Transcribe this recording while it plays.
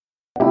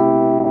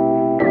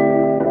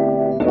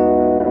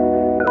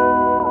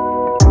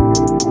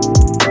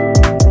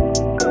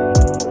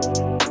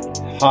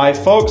Hi,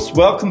 folks.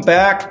 Welcome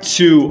back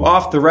to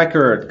Off the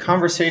Record,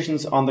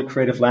 Conversations on the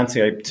Creative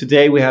Landscape.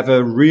 Today we have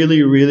a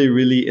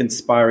really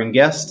inspiring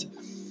guest.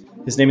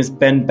 His name is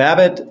Ben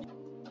Babbitt.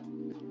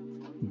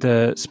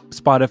 The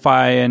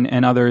Spotify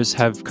and others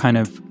have kind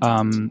of,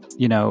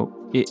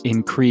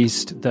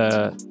 increased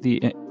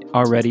the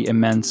already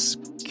immense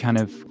kind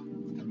of,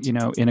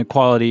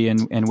 inequality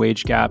and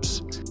wage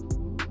gaps.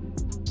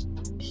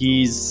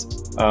 He's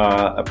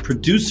a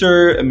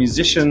producer, a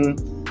musician,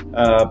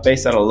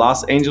 based out of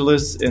Los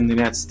Angeles in the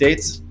United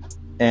States,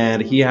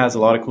 and he has a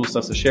lot of cool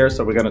stuff to share.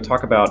 So we're going to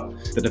talk about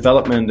the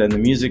development and the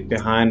music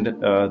behind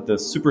the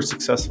super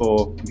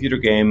successful computer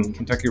game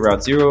Kentucky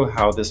Route Zero,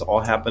 how this all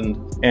happened,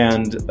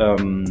 and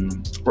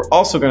we're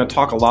also going to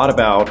talk a lot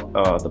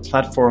about the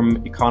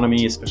platform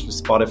economy, especially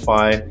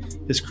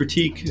Spotify, his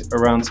critique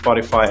around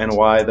Spotify and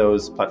why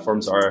those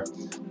platforms are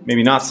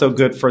maybe not so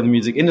good for the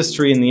music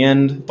industry in the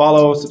end.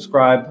 Follow,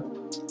 subscribe,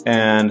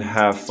 and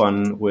have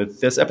fun with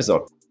this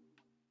episode.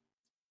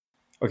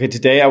 Okay,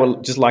 today I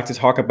would just like to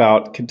talk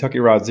about Kentucky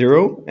Route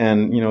Zero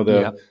and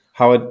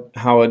how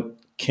it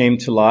came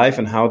to life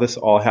and how this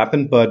all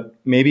happened. But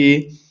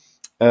maybe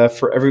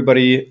for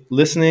everybody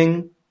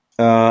listening,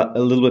 a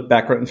little bit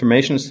background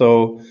information.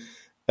 So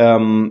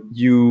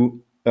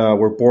you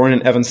were born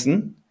in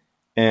Evanston,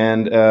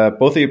 and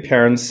both of your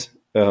parents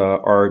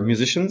are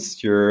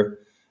musicians. Your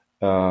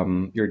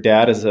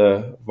dad is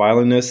a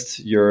violinist.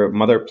 Your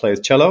mother plays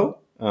cello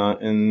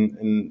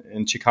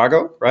in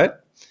Chicago, right?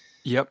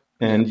 Yep.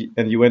 And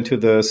you went to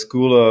the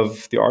School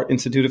of the Art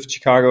Institute of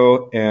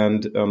Chicago,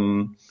 and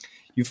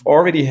you've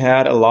already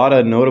had a lot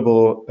of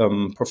notable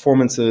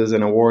performances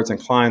and awards and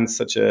clients,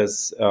 such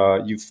as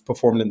you've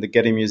performed in the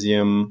Getty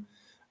Museum,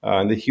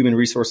 in the Human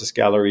Resources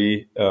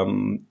Gallery.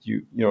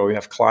 You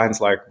have clients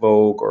like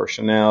Vogue or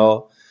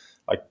Chanel,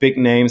 like big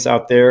names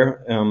out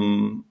there.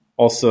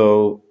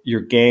 Also,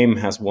 your game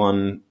has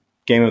won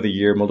Game of the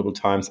Year multiple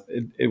times.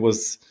 It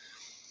was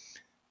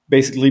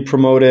basically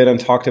promoted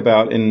and talked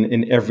about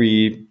in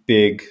every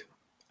big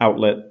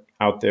outlet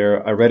out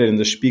there. I read it in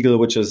the Spiegel,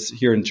 which is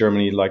here in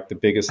Germany, like the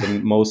biggest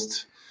and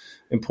most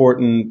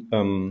important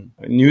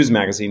news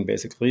magazine,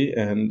 basically.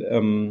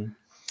 And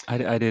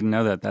I didn't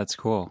know that. That's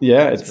cool.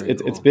 Yeah, That's cool.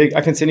 It's big. I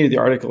can send you the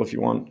article if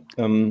you want.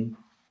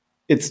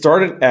 It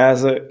started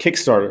as a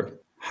Kickstarter.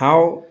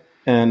 How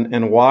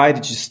and why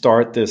did you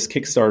start this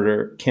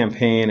Kickstarter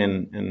campaign,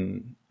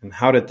 and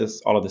how did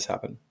all of this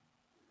happen?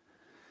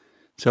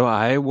 So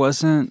I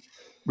wasn't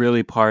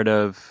really part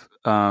of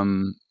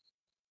that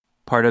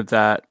part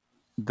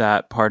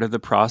of the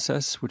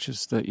process, which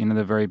is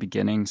the very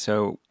beginning.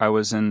 So I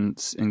was in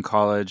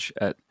college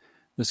at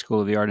the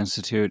School of the Art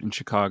Institute in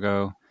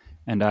Chicago,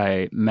 and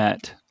I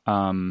met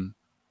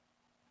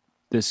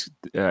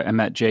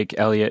Jake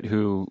Elliott,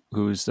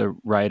 who's the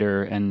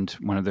writer and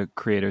one of the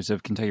creators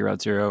of Kentucky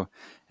Route Zero,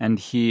 and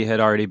he had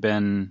already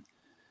been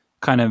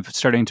kind of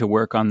starting to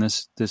work on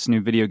this new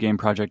video game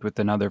project with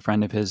another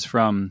friend of his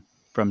from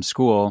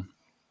school,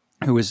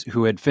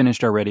 who had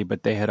finished already,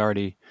 but they had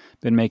already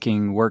been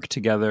making work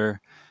together.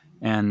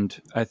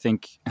 And I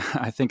think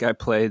I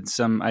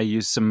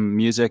used some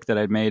music that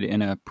I'd made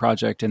in a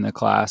project in the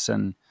class,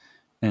 and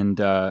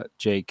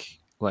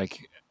Jake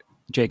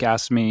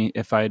asked me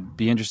if I'd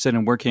be interested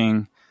in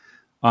working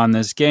on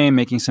this game,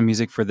 making some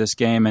music for this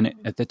game. And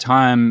at the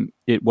time,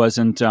 it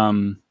wasn't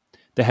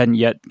they hadn't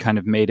yet kind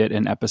of made it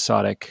an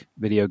episodic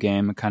video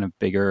game, a kind of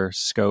bigger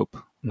scope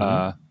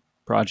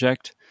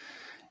project.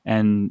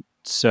 And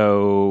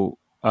so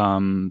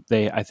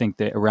I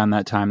think around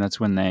that time, that's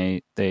when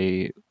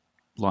they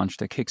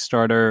launched a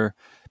Kickstarter,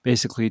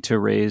 basically to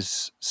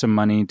raise some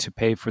money to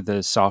pay for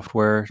the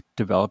software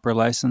developer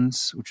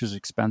license, which is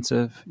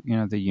expensive,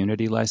 the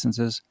Unity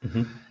licenses,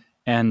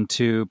 and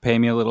to pay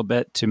me a little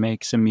bit to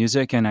make some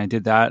music. And I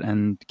did that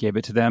and gave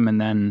it to them. And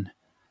then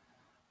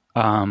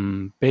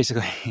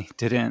basically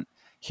didn't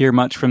hear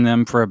much from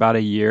them for about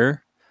a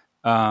year.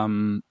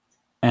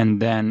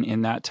 And then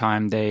in that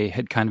time, they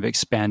had kind of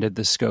expanded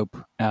the scope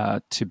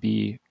to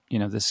be,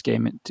 this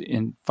game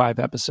in 5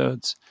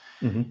 episodes.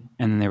 And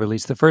then they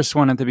released the first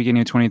one at the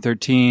beginning of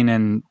 2013.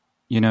 And,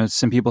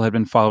 some people had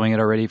been following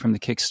it already from the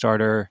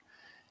Kickstarter,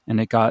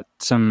 and it got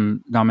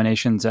some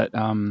nominations at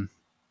one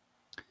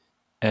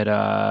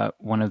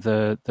of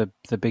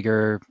the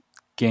bigger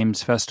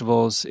games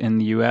festivals in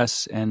the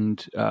US,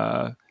 and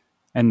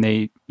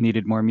they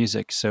needed more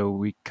music. So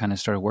we kind of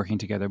started working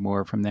together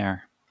more from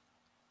there.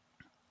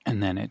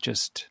 And then it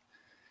just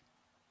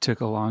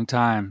took a long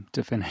time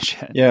to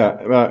finish it. Yeah,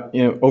 about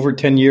over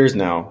 10 years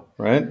now,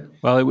 right?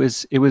 Well, it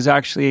was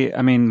actually,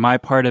 my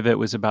part of it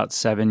was about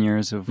 7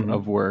 years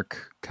of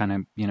work, kind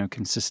of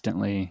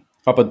consistently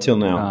up until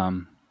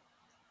now.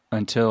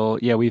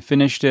 We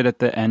finished it at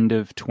the end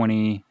of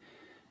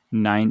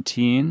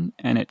 2019,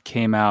 and it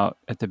came out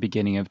at the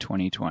beginning of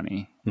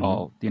 2020.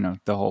 All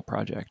the whole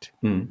project.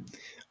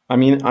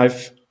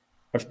 I've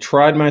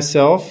tried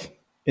myself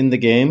in the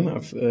game.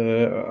 I've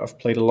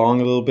played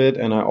along a little bit,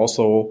 and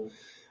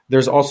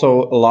there's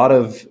also a lot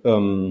of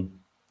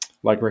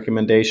like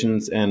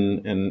recommendations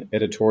and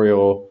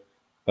editorial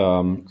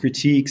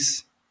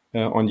critiques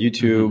on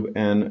YouTube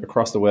and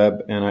across the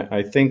web. And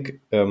I think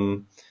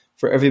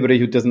for everybody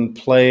who doesn't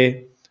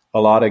play a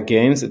lot of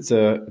games,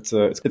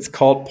 it's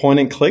called point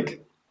and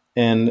click,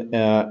 and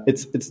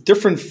it's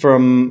different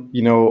from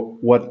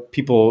what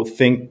people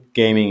think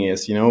gaming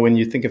is. When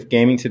you think of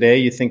gaming today,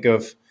 you think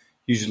of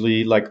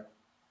usually like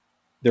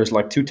there's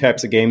like two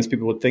types of games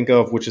people would think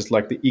of, which is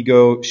like the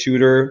ego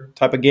shooter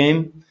type of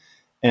game,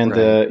 and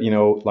Right.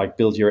 the like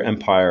build your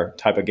empire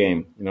type of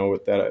game,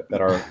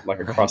 that are like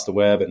across the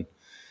web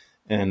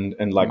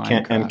and like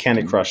Minecraft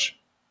Candy Crush,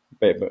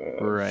 for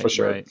right,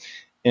 sure. right.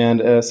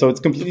 And so it's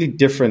completely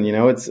different.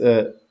 It's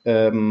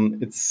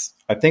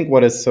I think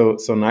what is so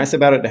nice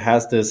about it. It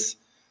has this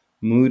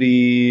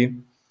moody,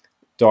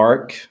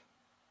 dark,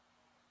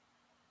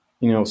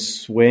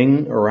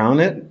 swing around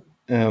it.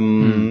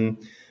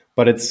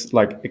 But it's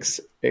like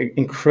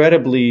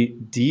incredibly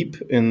deep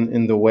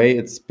in the way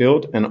it's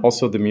built, and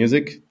also the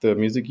music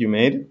you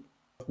made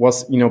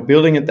was,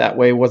 building it that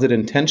way. Was it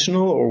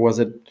intentional, or was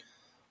it,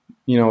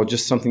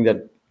 just something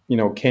that,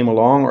 came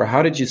along, or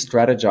how did you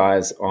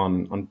strategize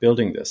on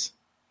building this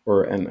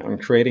and on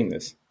creating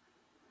this?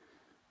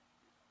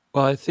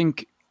 Well, I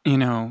think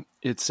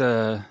it's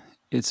a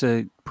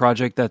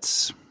project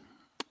that's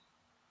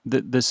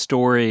the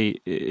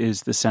story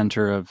is the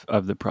center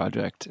of the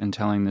project and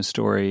telling the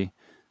story.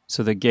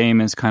 So the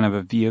game is kind of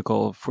a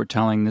vehicle for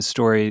telling the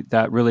story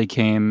that really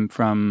came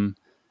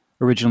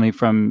originally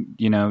from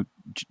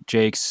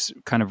Jake's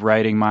kind of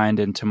writing mind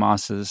and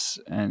Tomas's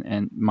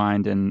and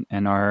mind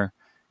and our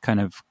kind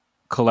of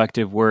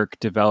collective work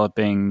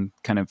developing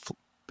kind of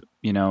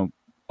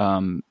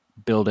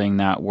building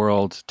that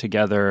world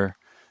together.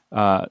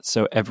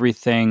 So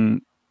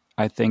everything,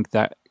 I think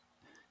that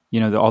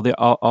all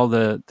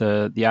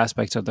the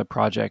aspects of the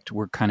project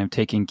were kind of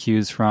taking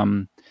cues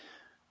from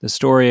the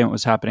story and what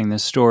was happening in the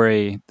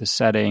story, the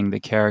setting,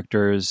 the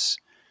characters.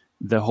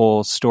 The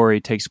whole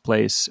story takes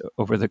place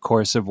over the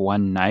course of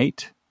one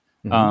night.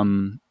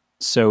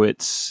 So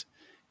it's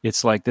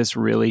like this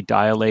really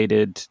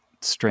dilated,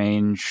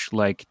 strange,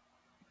 like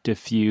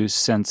diffuse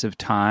sense of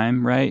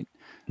time, right?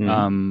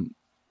 Can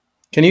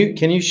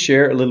you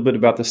share a little bit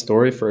about the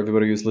story for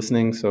everybody who's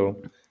listening,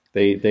 so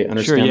they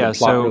understand Sure, yeah. the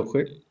plot So real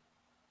quick?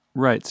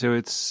 right, so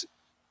it's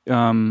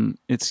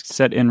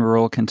set in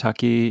rural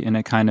Kentucky in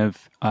a kind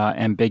of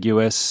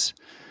ambiguous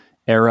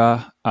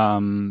era,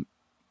 and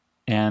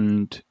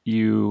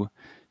you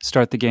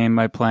start the game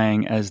by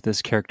playing as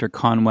this character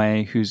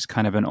Conway, who's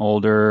kind of an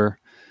older,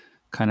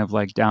 kind of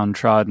like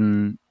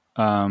downtrodden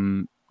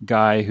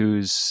guy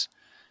who's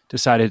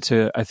decided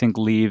to, I think,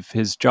 leave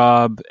his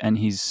job, and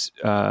he's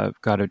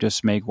got to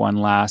just make one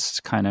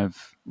last kind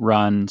of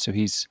run. So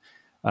he's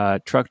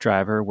a truck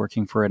driver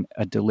working for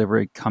a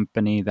delivery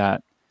company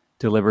that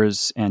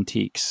delivers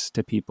antiques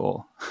to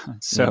people.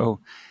 So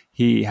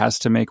he has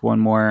to make one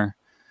more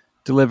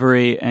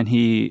delivery, and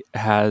he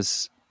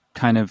has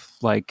kind of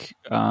like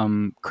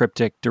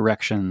cryptic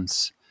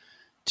directions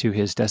to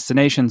his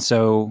destination.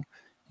 So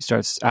he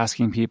starts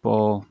asking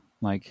people,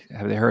 like,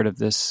 have they heard of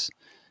this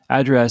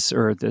address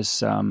or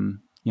this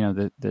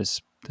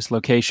this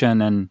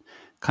location, and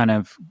kind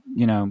of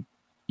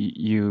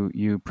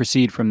you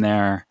proceed from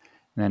there.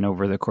 And then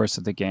over the course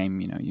of the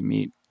game, you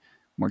meet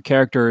more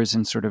characters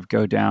and sort of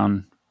go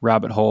down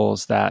rabbit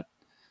holes that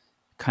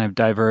kind of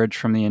diverge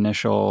from the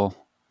initial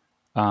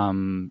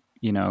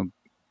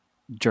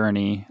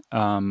journey,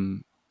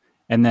 and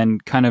then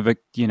kind of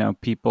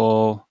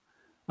people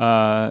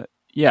I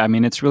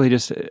mean, it's really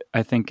just,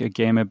 I think, a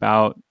game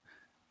about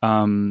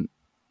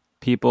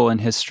people and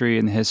history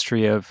and the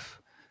history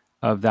of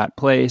that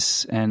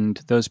place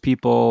and those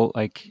people,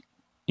 like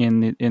in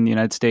the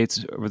United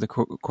States over the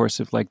course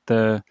of like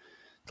the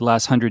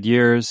last 100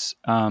 years,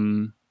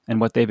 and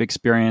what they've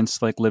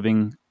experienced, like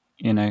living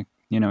in a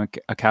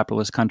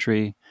capitalist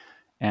country,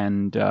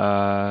 and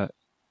there's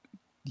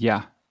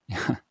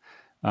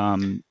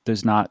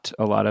not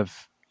a lot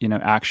of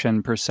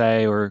action per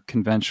se or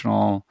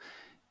conventional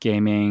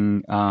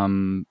gaming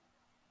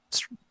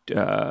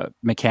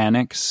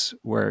mechanics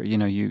where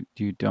you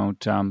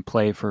don't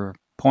play for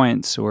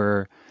points,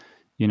 or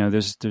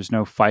there's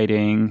no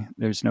fighting,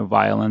 there's no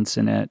violence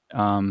in it.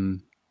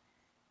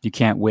 You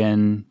can't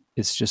win.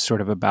 It's just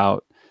sort of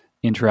about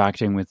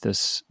interacting with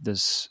this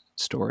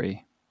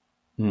story.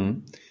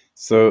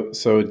 So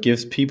it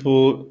gives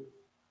people,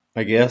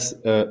 I guess,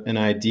 an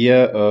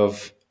idea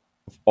of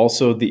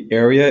also the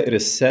area it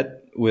is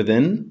set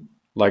within,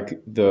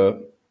 like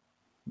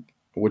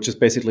which is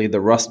basically the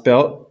Rust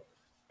Belt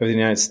of the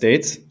United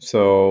States.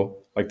 So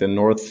like the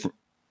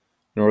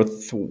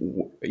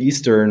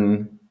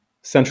northeastern,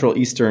 central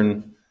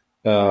eastern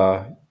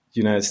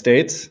United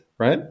States,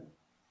 right?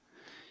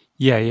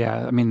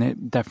 Yeah. I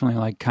mean, definitely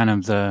like kind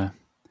of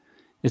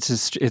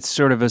it's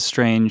sort of a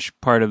strange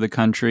part of the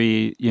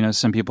country.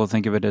 Some people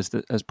think of it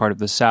as part of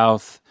the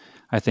South.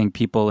 I think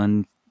people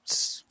in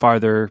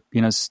farther,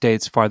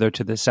 states farther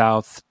to the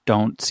south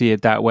don't see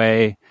it that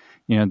way.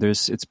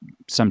 It's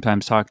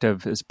sometimes talked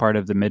of as part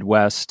of the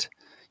Midwest,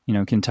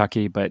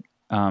 Kentucky, but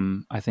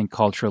I think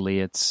culturally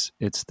it's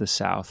the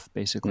South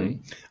basically.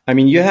 I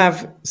mean, you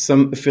have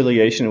some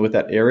affiliation with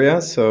that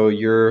area. So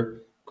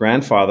your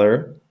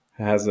grandfather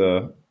has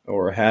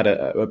had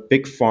a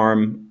big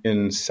farm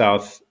in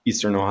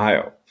southeastern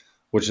Ohio,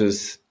 which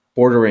is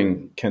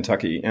bordering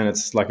Kentucky, and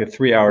it's like a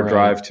 3-hour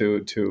drive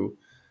to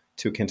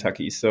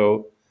Kentucky.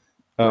 So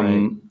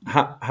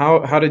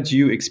how did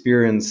you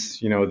experience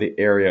the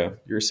area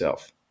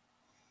yourself,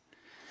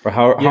 or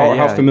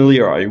how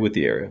familiar are you with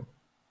the area?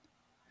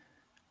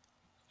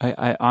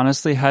 I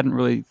honestly hadn't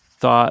really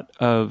thought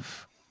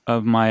of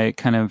my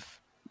kind of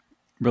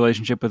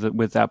relationship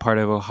with that part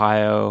of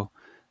Ohio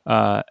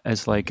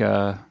as like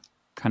a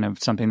kind of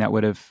something that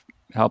would have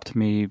helped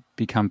me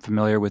become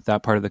familiar with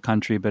that part of the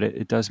country, but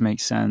it does make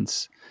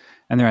sense.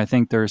 And I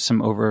think there's some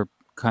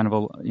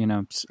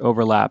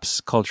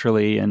overlaps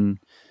culturally and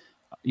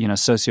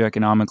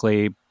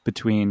socioeconomically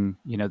between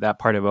that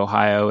part of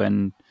Ohio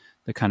and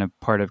the kind of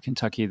part of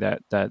Kentucky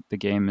that the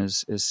game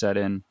is set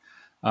in.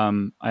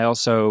 I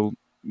also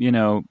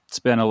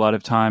spent a lot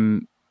of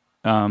time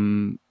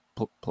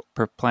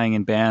playing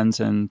in bands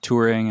and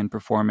touring and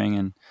performing,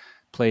 and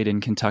played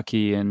in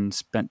Kentucky and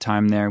spent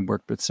time there and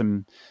worked with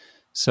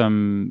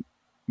some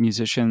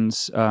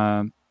musicians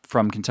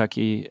from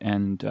Kentucky.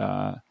 And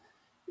I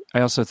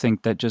also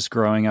think that just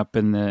growing up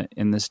in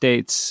the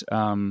States,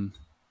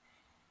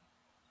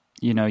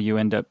 you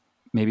end up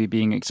maybe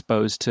being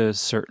exposed to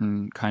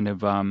certain kind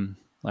of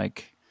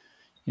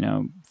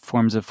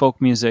forms of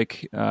folk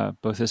music,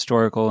 both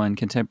historical and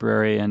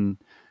contemporary, and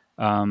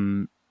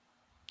the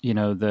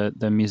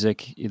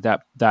music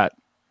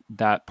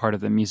that part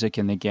of the music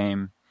in the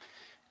game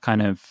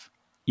kind of,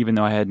 even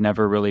though I had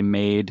never really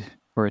made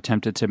or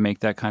attempted to make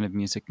that kind of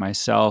music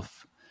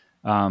myself,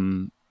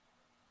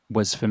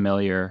 was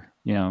familiar,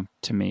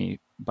 to me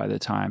by the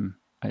time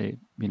we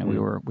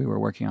were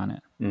working on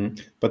it.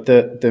 But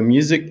the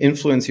music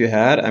influence you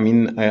had, I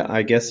mean,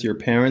 I guess your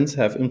parents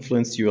have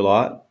influenced you a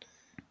lot,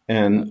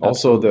 and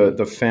also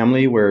the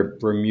family where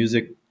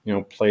music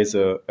plays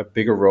a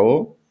bigger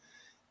role.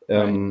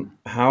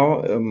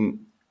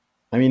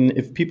 I mean,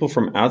 if people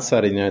from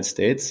outside of the United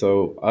States,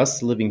 so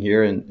us living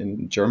here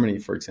in Germany,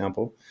 for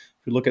example,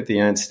 if we look at the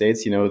United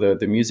States,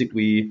 the music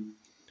we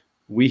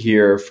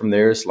hear from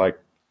there is like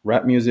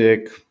rap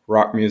music,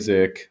 rock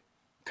music,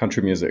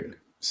 country music.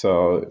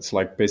 So it's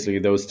like basically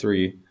those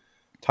three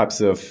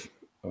types of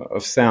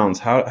sounds.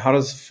 How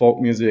does folk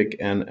music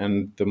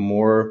and the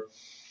more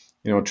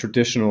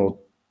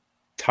traditional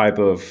type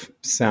of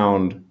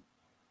sound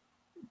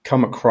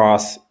come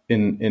across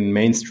in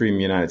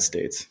mainstream United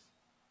States?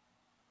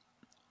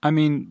 I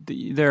mean,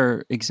 there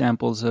are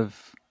examples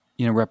of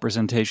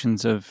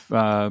representations of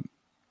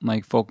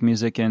like folk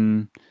music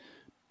in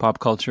pop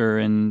culture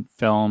and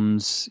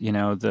films.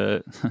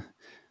 The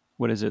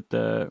what is it,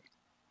 the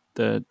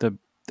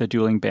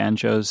dueling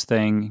banjos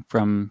thing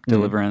from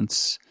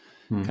Deliverance.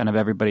 Kind of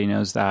everybody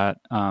knows that.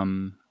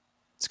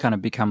 It's kind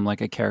of become like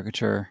a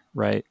caricature,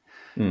 right?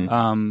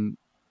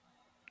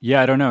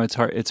 Yeah, I don't know.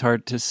 It's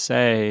hard to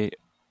say.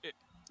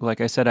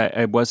 Like I said,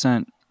 I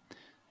wasn't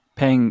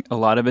paying a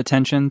lot of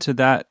attention to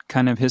that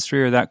kind of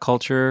history or that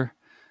culture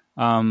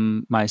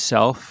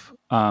myself,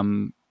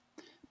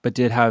 but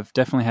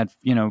definitely had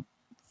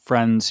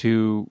friends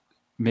who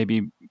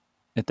maybe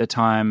at the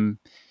time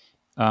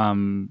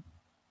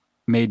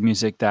made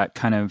music that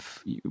kind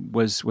of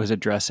was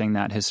addressing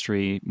that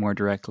history more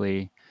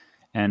directly.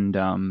 And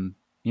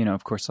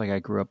of course, like I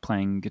grew up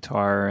playing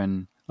guitar,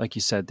 and like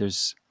you said,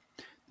 there's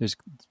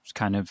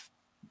kind of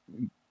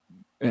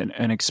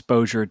an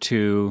exposure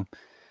to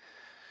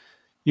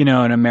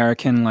an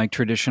American like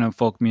tradition of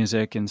folk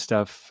music and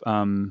stuff,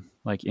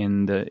 like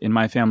in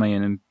my family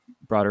and in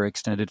broader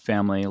extended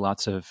family,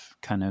 lots of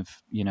kind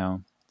of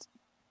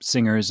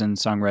singers and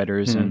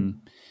songwriters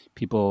and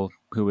people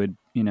who would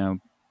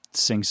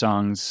sing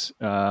songs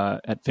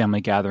at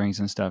family gatherings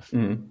and stuff.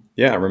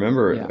 Yeah, I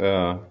remember.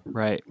 Yeah.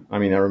 Right. I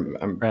mean,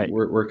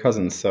 we're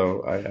cousins,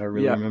 so I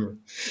really remember.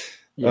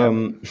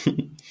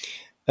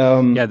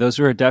 Yeah, those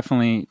were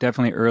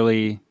definitely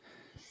early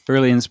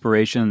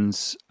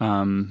inspirations.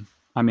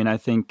 I mean, I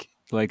think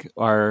like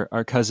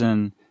our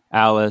cousin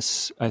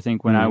Alice, I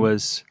think when I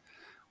was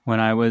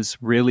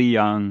really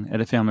young at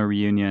a family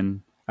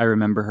reunion, I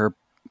remember her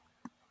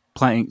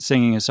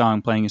playing a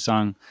song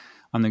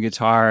on the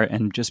guitar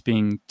and just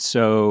being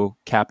so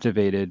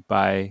captivated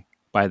by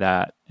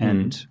that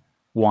and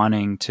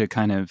wanting to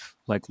kind of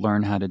like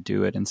learn how to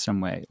do it in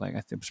some way. Like I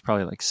think it was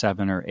probably like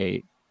 7 or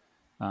 8.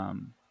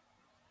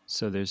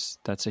 So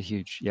that's a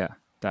huge,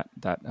 that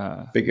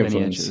big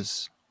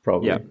influence,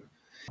 probably. Yeah.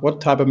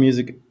 What type of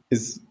music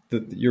is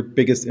your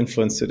biggest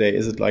influence today?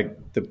 Is it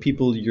like the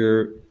people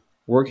you're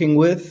working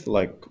with,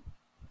 like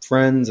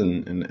friends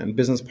and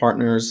business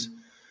partners?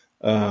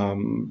 I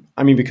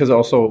mean, because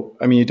also,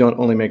 I mean, you don't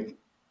only make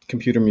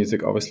computer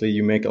music. Obviously,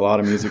 you make a lot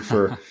of music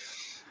for,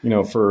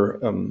 for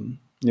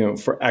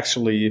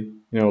actually,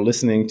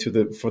 listening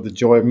for the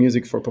joy of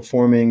music, for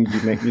performing.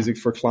 You make music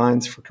for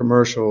clients, for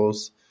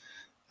commercials,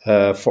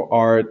 for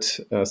art.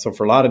 So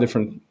for a lot of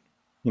different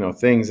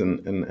things,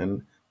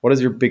 and what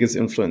is your biggest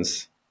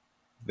influence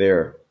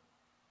there?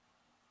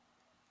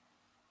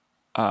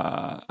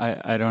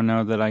 I don't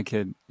know that I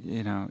could,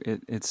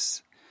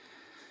 it's,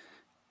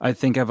 I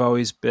think I've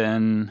always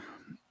been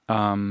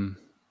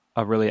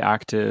a really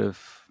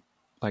active,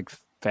 like,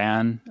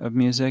 fan of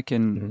music,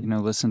 and,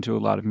 listen to a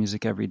lot of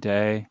music every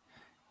day.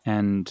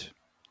 And,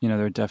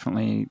 there are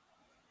definitely,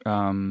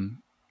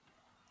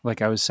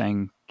 like I was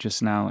saying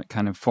just now, like,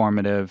 kind of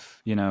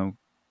formative,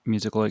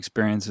 musical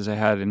experiences I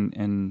had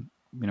in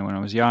when I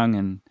was young,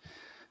 and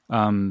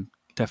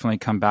definitely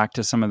come back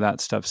to some of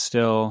that stuff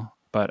still.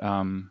 But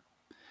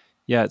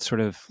yeah, it's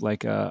sort of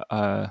like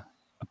a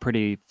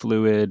pretty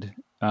fluid,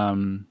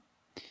 kind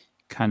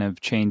of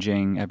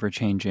changing, ever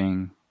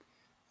changing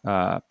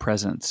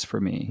presence for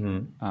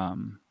me.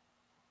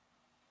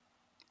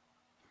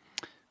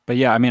 But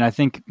yeah, I mean, I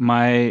think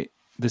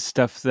the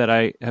stuff that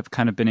I have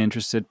kind of been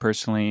interested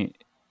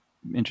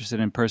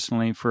in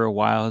personally for a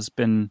while has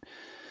been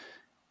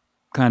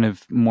kind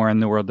of more in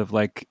the world of,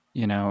 like,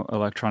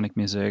 electronic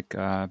music,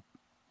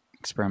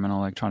 experimental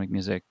electronic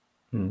music,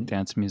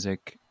 dance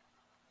music,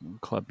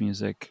 club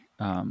music.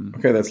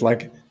 Okay, that's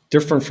like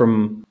different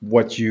from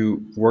what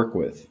you work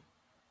with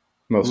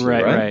mostly,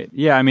 right?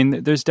 Yeah, I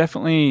mean, there's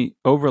definitely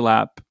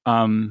overlap,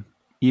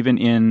 even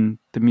in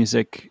the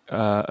music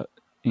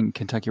in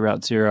Kentucky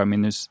Route Zero. I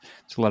mean, there's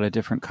a lot of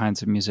different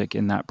kinds of music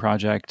in that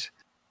project.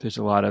 There's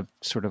a lot of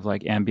sort of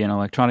like ambient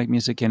electronic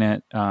music in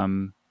it.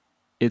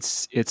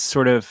 It's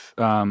sort of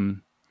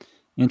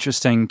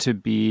interesting to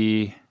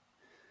be,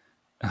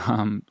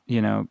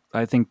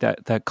 I think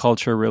that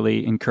culture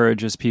really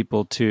encourages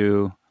people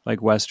to,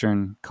 like,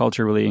 Western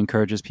culture really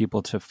encourages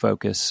people to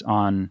focus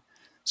on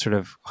sort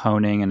of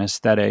honing an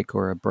aesthetic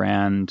or a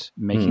brand,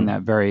 making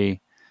that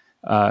very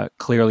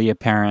clearly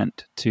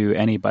apparent to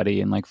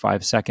anybody in like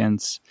 5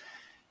 seconds.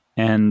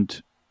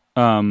 And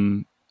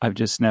I've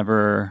just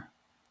never,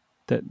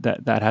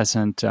 that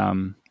hasn't,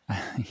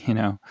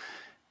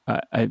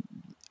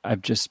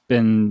 I've just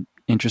been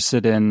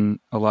interested in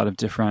a lot of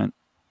different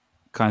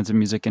kinds of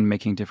music and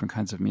making different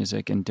kinds of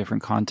music in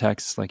different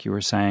contexts, like you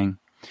were saying,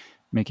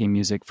 making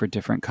music for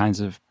different kinds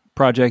of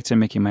projects and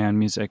making my own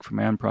music for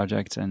my own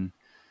projects. And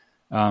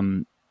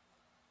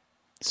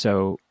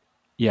so,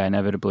 yeah,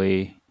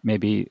 inevitably,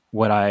 maybe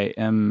what I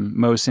am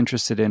most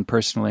interested in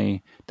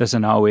personally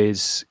doesn't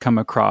always come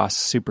across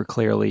super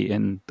clearly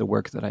in the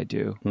work that I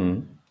do,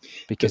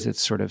 because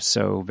it's sort of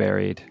so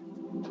varied.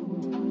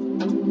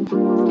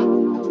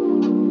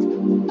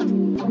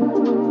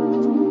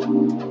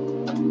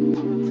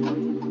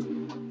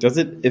 Does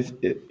it,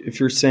 if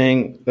you're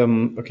saying,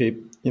 okay,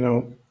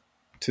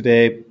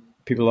 today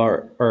people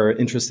are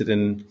interested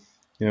in,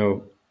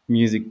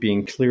 music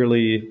being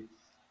clearly,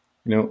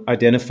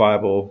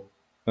 identifiable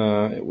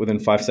within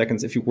 5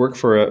 seconds. If you work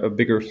for a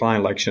bigger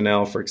client like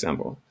Chanel, for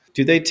example,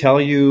 do they tell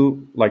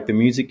you, like, the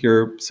music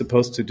you're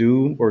supposed to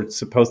do or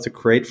supposed to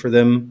create for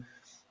them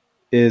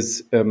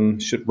is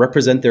should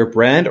represent their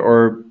brand,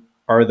 or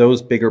are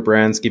those bigger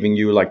brands giving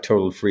you like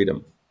total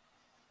freedom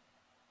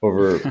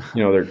over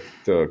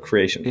the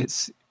creation?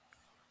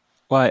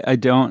 Well, I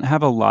don't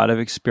have a lot of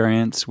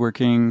experience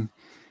working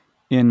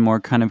in more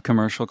kind of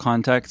commercial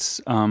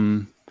contexts,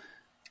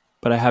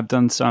 but I have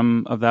done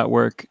some of that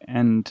work,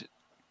 and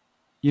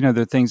there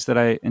are things that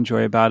I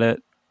enjoy about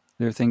it.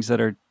 There are things that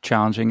are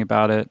challenging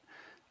about it.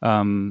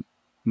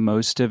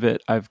 Most of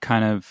it I've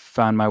kind of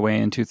found my way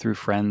into through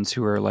friends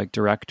who are like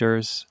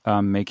directors,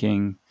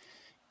 making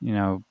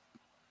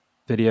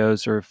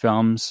videos or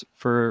films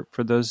for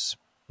those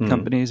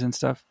companies and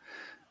stuff.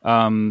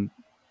 In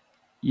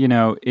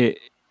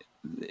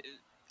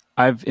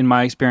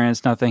my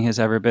experience, nothing has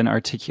ever been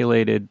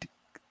articulated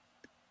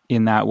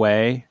in that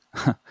way.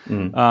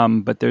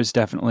 But there's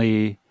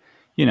definitely,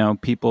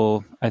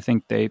 people, I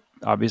think they've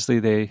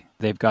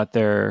got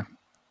their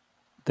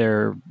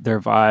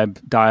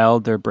vibe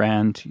dialed, their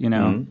brand,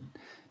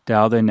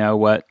 dialed. They know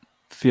what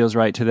feels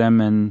right to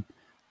them, and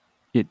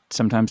it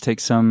sometimes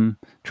takes some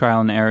trial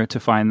and error to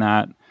find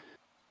that.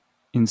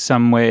 In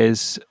some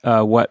ways,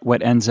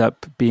 what ends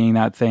up being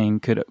that thing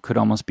could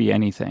almost be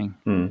anything.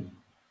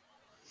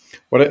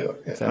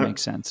 If that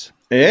makes sense.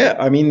 Yeah,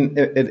 I mean,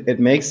 it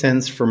makes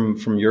sense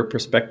from your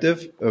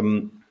perspective.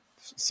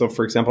 So,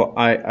 for example,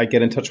 I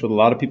get in touch with a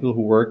lot of people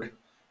who work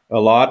a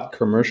lot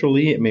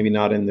commercially, maybe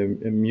not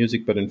in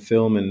music, but in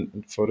film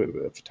and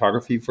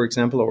photography, for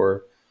example,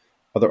 or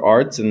other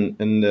arts,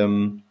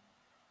 and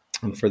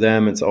for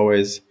them, it's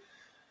always,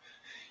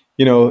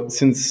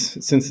 since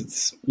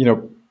it's,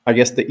 I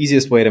guess the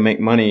easiest way to make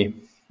money.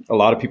 A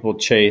lot of people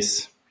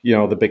chase,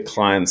 the big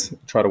clients,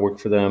 try to work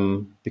for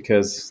them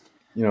because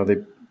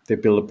they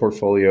build a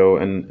portfolio,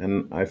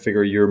 and I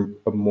figure you're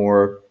a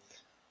more,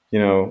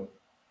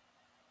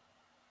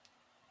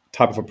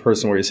 type of a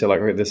person where you say,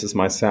 like, okay, this is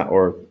my sound,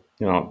 or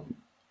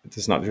this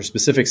is not your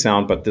specific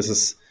sound, but this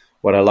is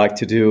what I like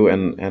to do,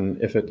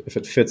 and if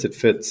it fits, it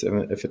fits,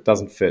 and if it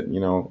doesn't fit,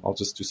 I'll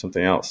just do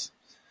something else.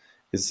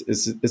 Is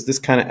this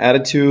kind of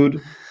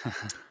attitude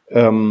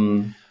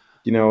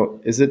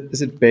is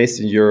it based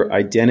in your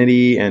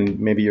identity and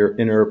maybe your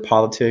inner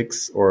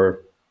politics,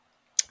 or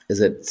is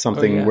it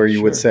something where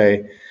you would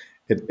say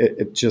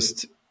it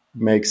just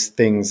makes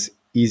things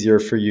easier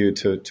for you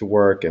to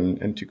work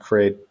and to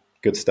create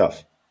good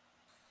stuff?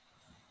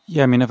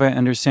 Yeah, I mean, if I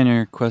understand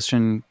your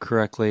question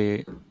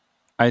correctly,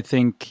 I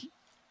think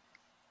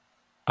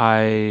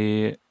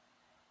I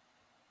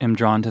am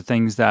drawn to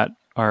things that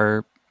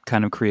are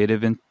kind of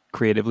creative and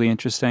creatively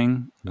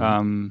interesting.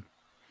 Mm-hmm.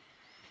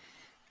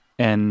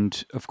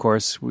 And of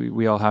course,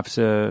 we all have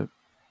to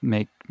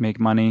make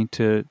money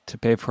to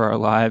pay for our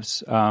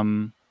lives.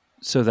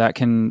 So that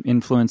can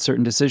influence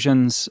certain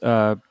decisions,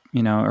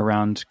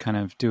 around kind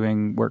of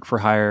doing work for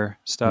hire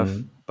stuff.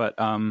 Mm-hmm. But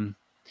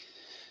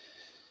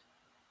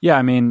yeah,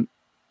 I mean,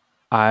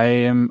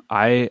 I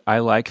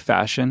like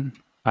fashion.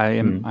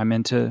 I'm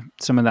into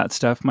some of that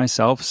stuff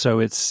myself. So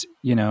it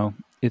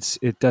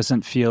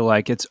doesn't feel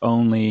like it's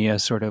only a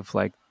sort of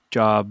like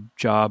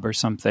job or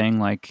something.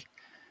 Like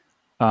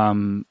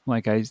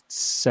I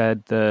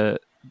said, there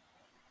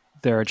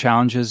are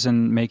challenges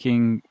in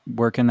making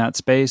work in that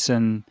space,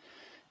 and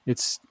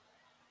it's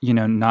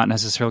not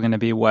necessarily going to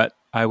be what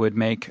I would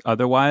make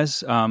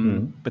otherwise.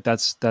 But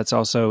that's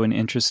also an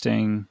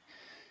interesting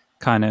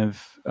kind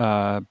of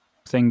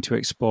thing to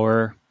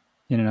explore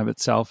in and of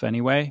itself.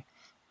 Anyway,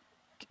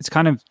 it's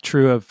kind of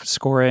true of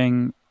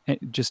scoring,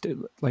 just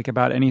like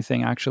about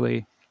anything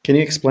actually. Can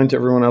you explain to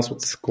everyone else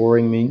what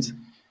scoring means?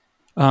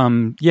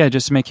 Yeah,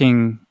 just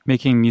making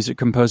music,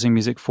 composing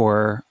music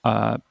for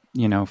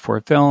for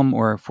a film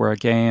or for a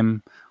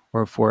game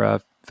or for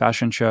a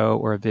fashion show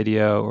or a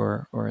video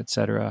or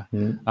etc.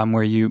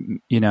 Where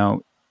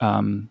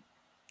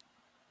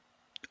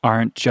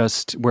aren't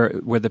just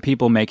where the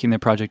people making the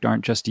project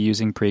aren't just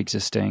using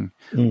pre-existing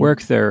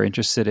work. They're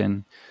interested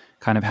in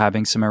kind of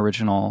having some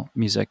original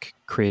music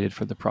created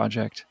for the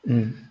project.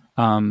 In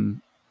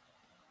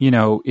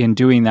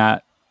doing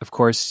that, of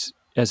course,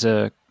 as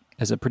a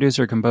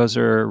producer,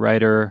 composer,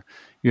 writer,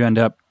 you end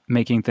up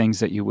making things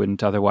that you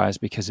wouldn't otherwise,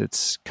 because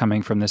it's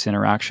coming from this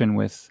interaction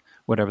with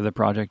whatever the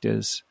project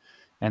is.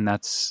 And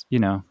that's,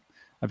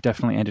 I've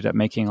definitely ended up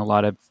making a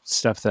lot of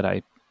stuff that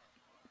I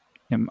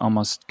am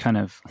almost kind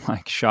of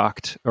like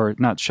shocked, or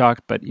not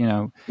shocked, but,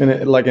 in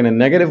a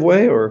negative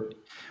way, or?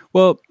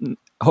 Well,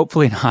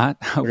 hopefully not,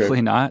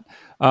 not.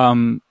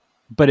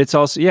 But it's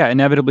also,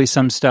 inevitably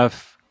some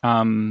stuff,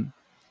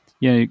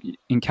 you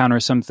encounter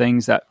some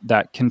things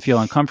that can feel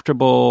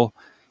uncomfortable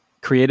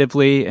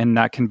creatively, and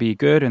that can be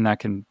good, and that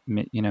can,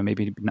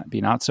 maybe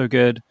not so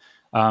good.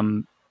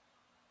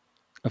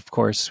 Of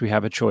course, we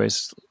have a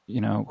choice,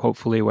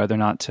 hopefully, whether or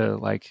not to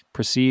like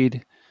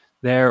proceed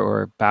there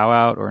or bow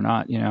out or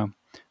not,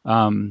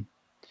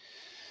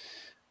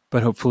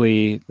 but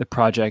hopefully the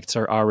projects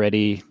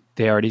already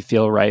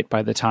feel right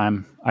by the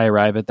time I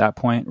arrive at that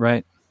point,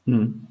 right?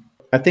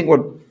 I think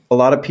what a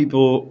lot of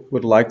people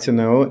would like to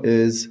know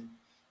is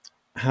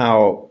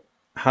how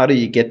do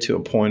you get to a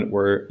point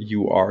where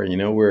you are,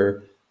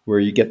 where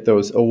you get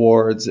those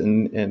awards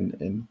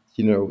and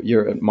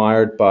you're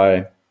admired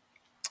by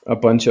a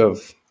bunch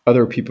of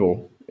other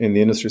people in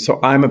the industry.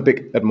 So I'm a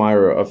big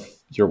admirer of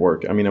your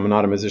work. I mean, I'm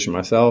not a musician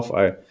myself.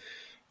 I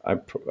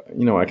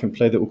can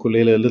play the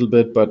ukulele a little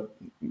bit, but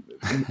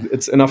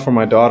it's enough for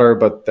my daughter,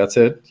 but that's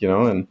it,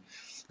 and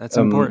that's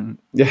important.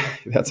 Yeah,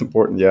 that's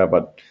important. Yeah.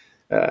 But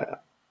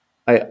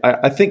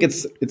I think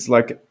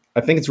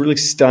I think it's really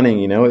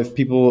stunning, if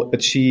people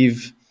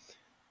achieve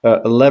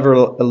a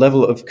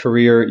level of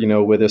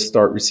career, where they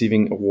start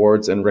receiving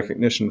awards and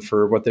recognition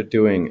for what they're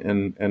doing.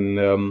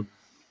 And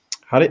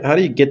how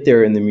do you get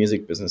there in the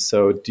music business?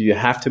 So do you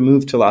have to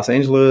move to Los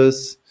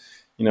Angeles?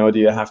 Do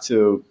you have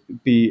to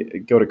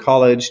go to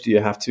college? Do you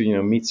have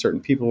to, meet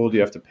certain people? Do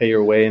you have to pay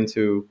your way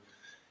into,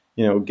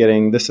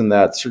 getting this and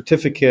that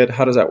certificate?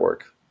 How does that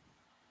work?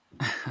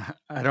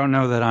 I don't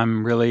know that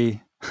I'm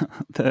really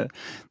the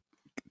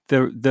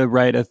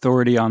right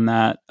authority on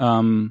that.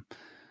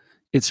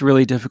 It's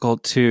really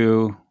difficult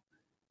to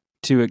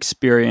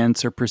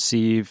experience or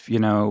perceive,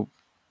 the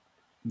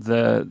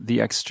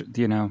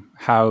extra,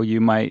 how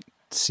you might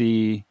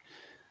see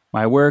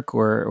my work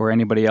or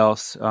anybody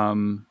else.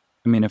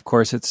 I mean, of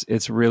course,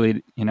 it's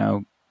really,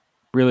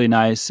 really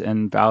nice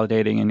and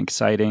validating and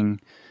exciting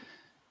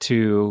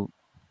to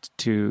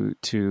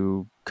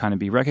kind of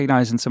be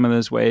recognized in some of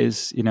those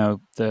ways.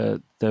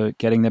 The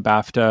getting the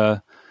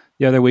BAFTA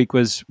the other week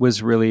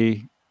was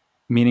really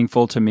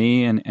meaningful to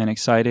me and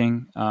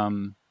exciting.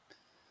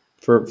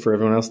 For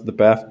everyone else, the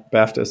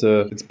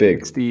BAFTA it's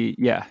big.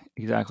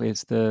 Exactly.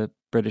 It's the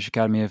British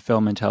Academy of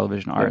Film and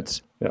Television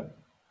Arts.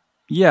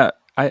 Yeah.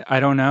 I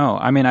don't know.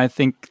 I mean, I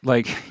think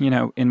like,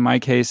 in my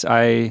case,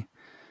 I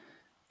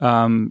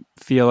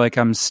feel like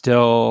I'm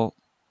still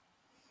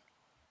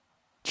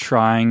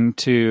trying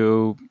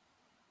to,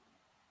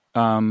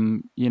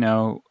 I'm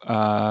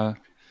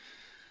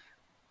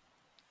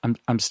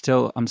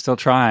still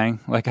trying.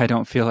 Like, I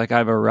don't feel like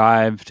I've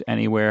arrived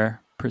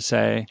anywhere per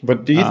se.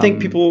 But do you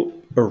think people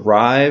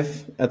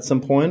arrive at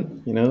some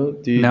point? Do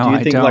you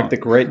think don't. like the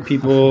great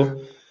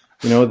people,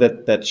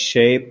 that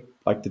shape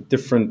like the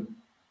different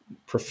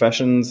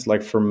professions,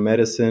 like from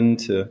medicine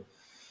to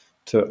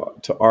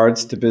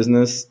arts to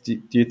business.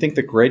 Do you think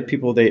the great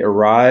people, they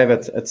arrive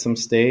at some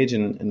stage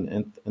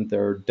and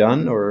they're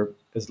done, or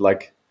is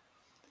like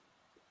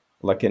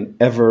an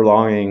ever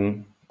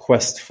longing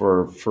quest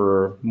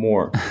for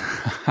more?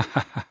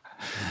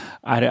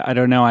 I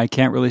don't know. I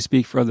can't really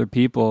speak for other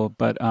people,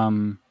 but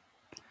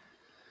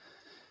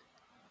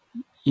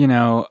you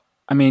know,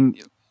 I mean,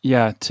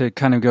 yeah, to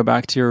kind of go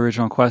back to your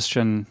original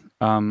question,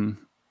 I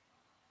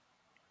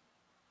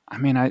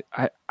mean,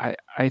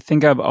 I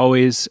think I've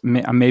always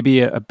I'm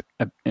maybe a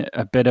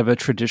bit of a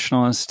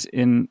traditionalist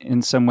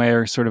in some way,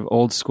 or sort of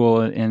old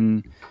school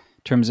in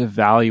terms of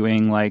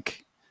valuing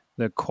like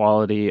the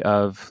quality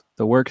of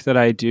the work that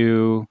I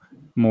do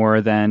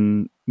more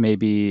than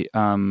maybe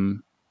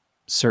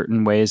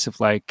certain ways of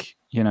like,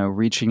 you know,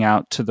 reaching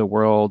out to the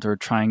world or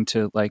trying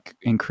to like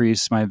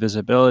increase my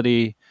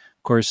visibility.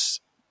 Of course,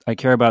 I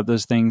care about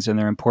those things and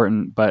they're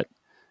important, but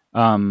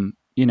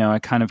you know, I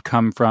kind of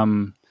come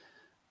from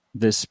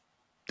this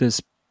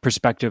this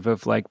perspective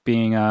of like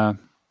being a,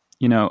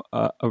 you know,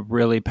 a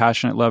really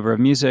passionate lover of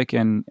music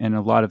and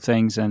a lot of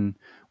things, and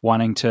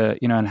wanting to,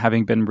 you know, and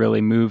having been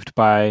really moved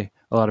by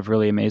a lot of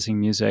really amazing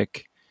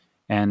music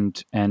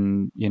and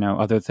you know,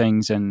 other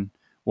things, and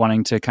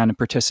wanting to kind of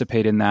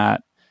participate in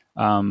that,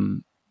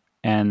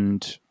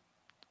 and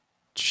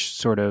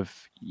sort of,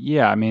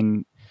 yeah, I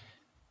mean,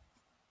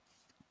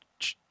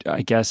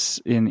 I guess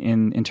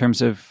in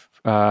terms of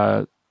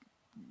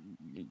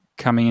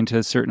coming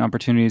into certain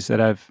opportunities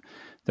that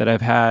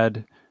I've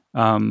had,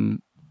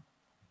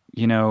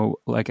 you know,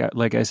 like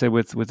I said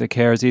with the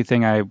KRZ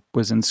thing, I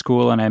was in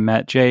school and I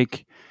met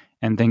Jake,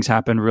 and things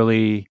happened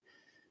really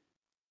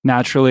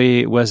naturally.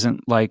 It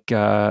wasn't like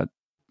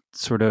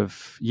sort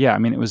of, yeah, I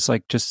mean, it was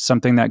like just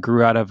something that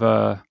grew out of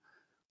a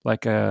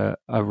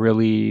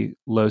really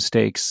low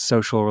stakes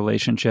social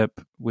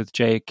relationship with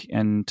Jake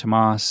and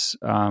Tomas.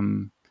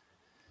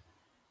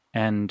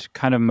 And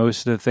kind of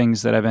most of the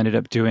things that I've ended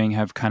up doing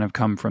have kind of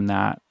come from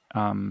that.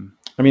 I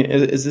mean,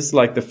 is this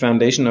like the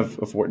foundation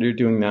of what you're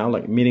doing now,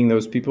 like meeting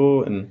those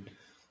people and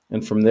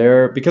from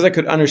there? Because I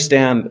could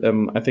understand,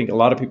 I think a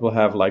lot of people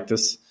have like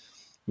this,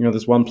 you know,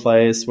 this one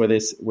place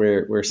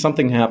where where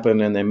something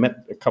happened and they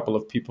met a couple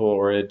of people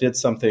or they did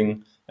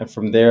something, and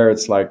from there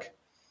it's like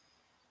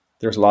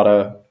there's a lot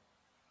of,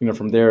 you know,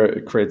 from there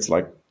it creates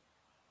like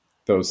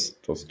those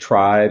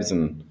tribes,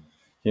 and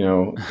you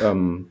know,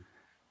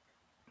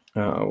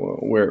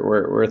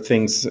 where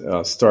things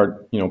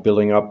start, you know,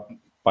 building up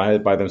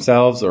by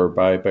themselves or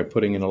by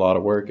putting in a lot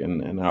of work.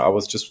 And I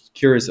was just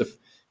curious if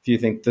you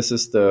think this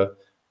is the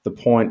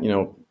point, you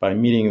know, by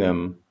meeting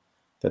them,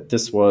 that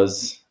this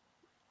was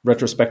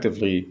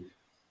retrospectively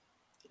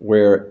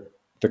where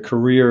the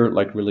career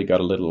like really got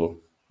a little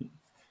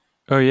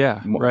Oh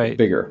yeah, right.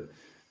 bigger.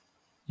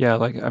 Yeah,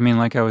 like I mean,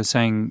 like I was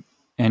saying,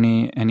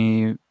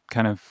 any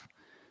kind of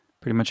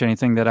pretty much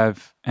anything that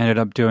I've ended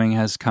up doing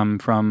has come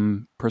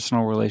from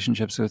personal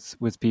relationships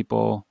with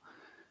people,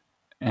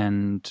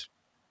 and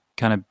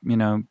kind of, you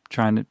know,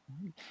 trying to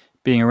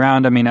being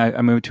around. I mean,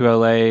 I moved to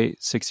LA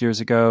 6 years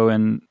ago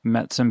and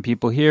met some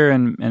people here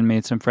and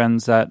made some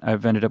friends that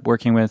I've ended up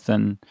working with,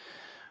 and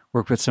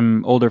worked with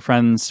some older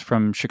friends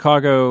from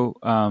Chicago,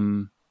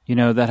 you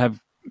know, that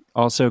have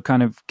also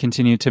kind of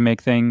continued to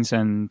make things.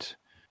 And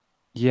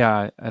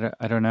yeah, I don't know.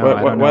 I don't know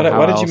how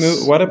Why did you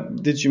else.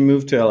 move? Did you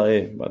move to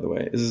LA? By the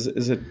way,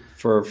 is it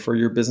for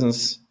your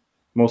business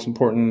most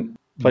important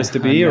place to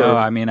be, No, or?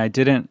 I mean, I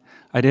didn't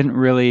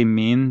really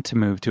mean to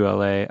move to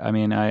LA. I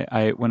mean,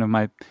 one of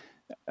my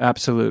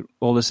absolute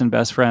oldest and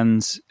best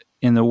friends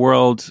in the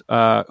world,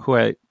 who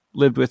I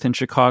lived with in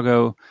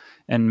Chicago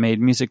and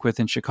made music with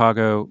in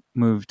Chicago,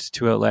 moved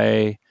to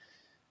LA,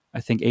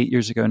 I think 8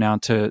 years ago now,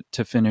 to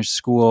finish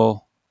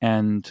school.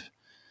 And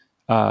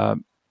uh,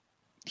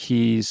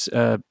 he's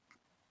a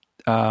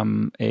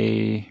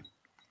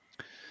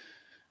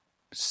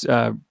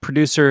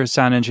producer,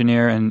 sound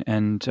engineer,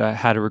 and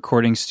had a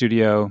recording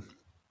studio.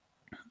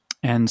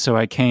 And so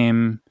I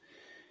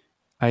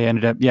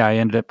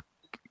ended up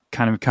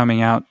kind of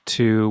coming out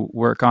to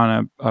work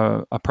on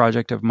a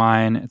project of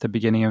mine at the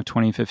beginning of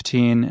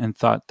 2015, and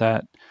thought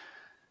that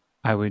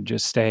I would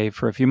just stay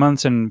for a few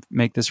months and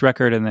make this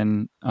record. And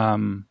then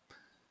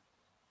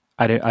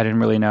I didn't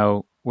really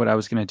know what I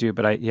was going to do,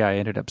 but I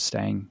ended up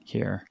staying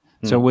here.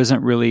 So it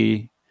wasn't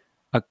really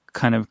a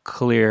kind of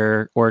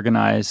clear,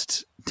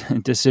 organized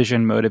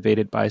decision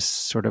motivated by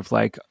sort of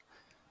like,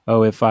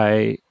 oh, if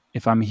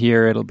I'm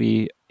here, it'll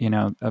be, you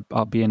know,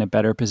 I'll be in a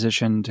better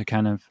position to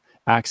kind of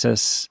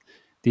access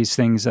these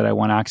things that I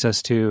want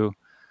access to.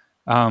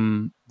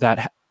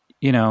 That,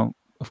 you know,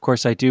 of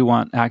course I do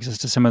want access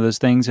to some of those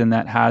things, and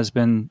that has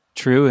been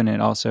true, and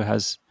it also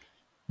has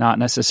not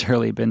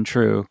necessarily been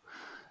true.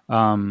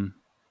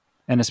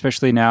 And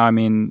especially now, I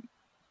mean,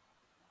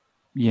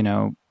 you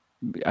know,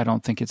 I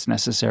don't think it's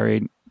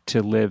necessary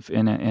to live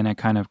in a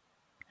kind of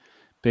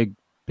big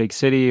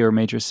city or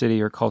major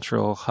city or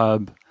cultural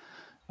hub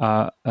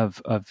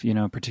of, you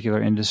know,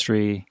 particular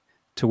industry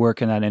to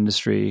work in that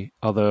industry.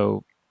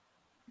 Although,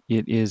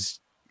 it is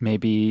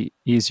maybe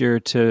easier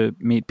to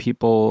meet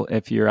people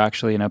if you're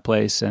actually in a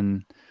place.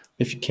 And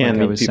if you can like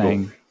meet I was people.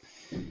 saying,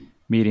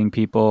 meeting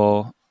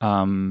people,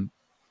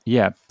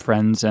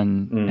 friends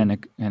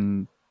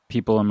and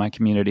people in my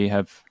community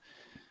have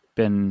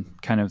been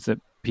kind of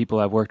the people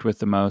I've worked with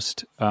the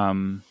most.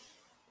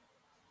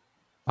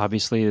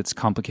 Obviously, it's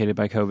complicated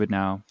by COVID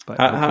now, but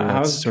hopefully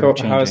that's sort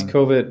of How has changing.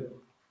 COVID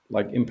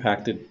like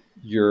impacted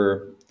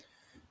your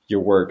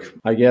work?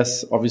 I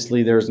guess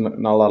obviously there's not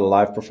a lot of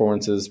live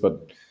performances,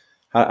 but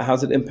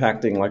how's it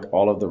impacting like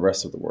all of the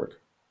rest of the work?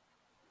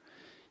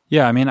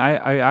 Yeah, I mean,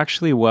 I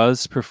actually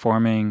was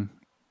performing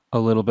a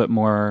little bit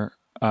more,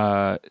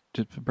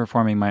 just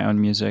performing my own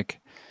music,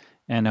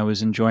 and I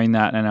was enjoying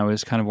that, and I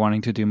was kind of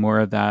wanting to do more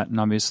of that, and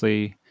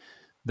obviously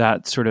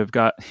that sort of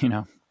got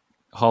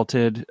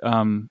halted.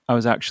 I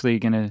was actually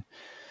was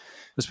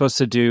supposed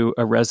to do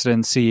a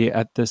residency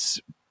at this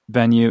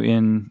venue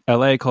in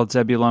LA called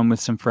Zebulon with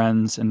some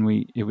friends, and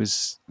it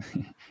was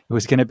it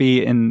was going to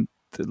be in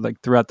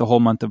throughout the whole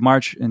month of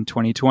March in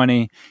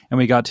 2020, and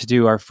we got to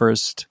do our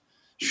first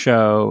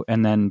show,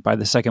 and then by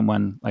the second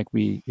one, like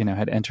we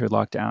had entered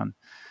lockdown.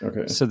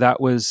 Okay. So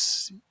that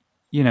was,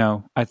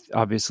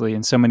 obviously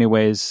in so many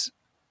ways,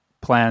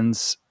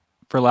 plans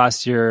for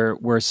last year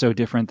were so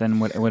different than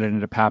what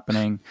ended up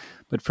happening.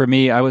 But for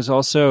me, I was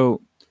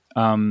also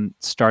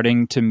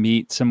starting to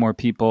meet some more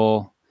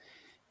people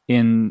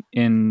in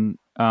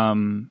I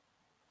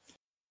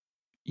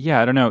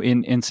don't know,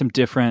 in some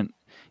different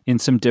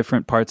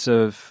parts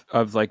of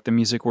like the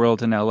music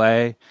world in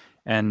LA,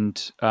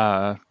 and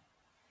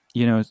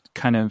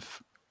kind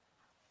of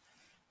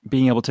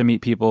being able to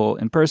meet people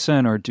in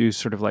person or do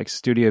sort of like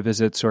studio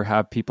visits or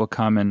have people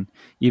come and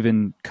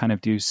even kind of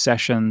do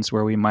sessions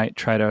where we might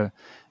try to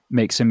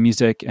make some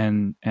music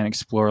and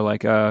explore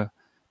like a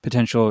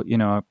potential,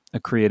 a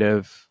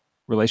creative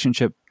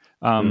relationship.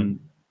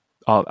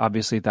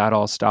 Obviously that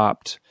all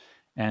stopped,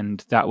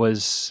 and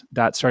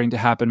that starting to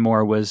happen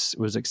more was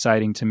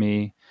exciting to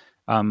me.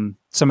 Some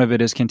of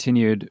it is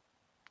continued,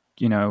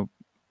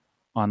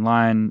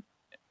 online,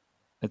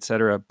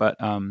 etc. But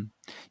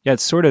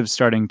it's sort of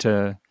starting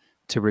to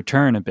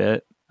return a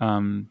bit.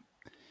 More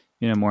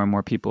and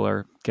more people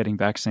are getting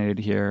vaccinated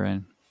here,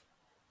 and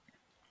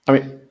I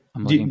mean,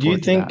 I'm do looking you forward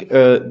to think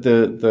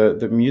that.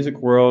 the music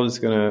world is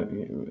gonna,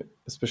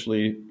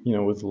 especially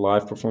with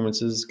live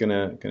performances,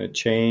 gonna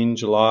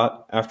change a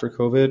lot after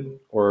COVID,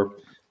 or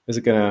is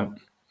it gonna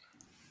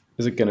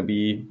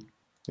be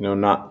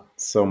not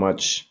so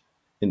much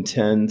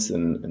intense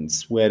and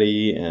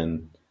sweaty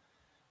and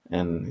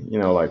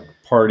like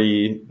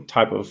party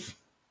type of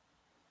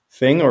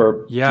thing,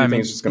 or Yeah, do you I think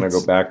mean, it's just gonna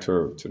go back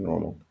to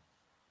normal?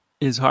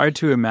 it's hard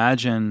to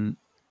imagine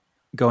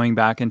going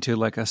back into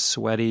like a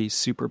sweaty,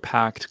 super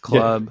packed Yeah,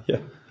 club,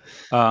 yeah.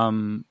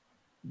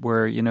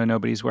 where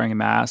nobody's wearing a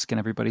mask and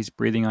everybody's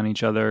breathing on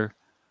each other.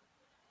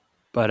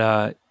 But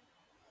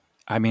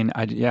I mean,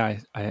 I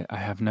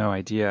have no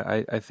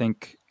idea. I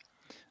think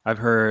I've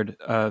heard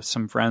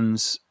some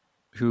friends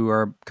who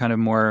are kind of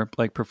more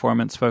like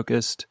performance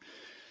focused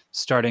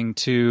starting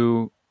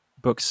to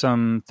book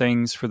some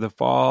things for the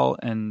fall,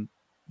 and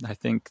I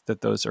think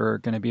that those are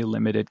going to be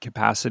limited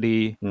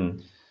capacity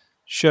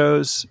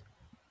shows.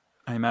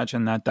 I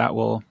imagine that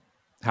will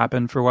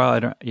happen for a while. I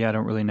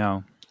don't really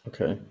know.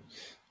 Okay.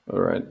 All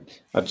right.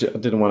 I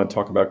didn't want to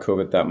talk about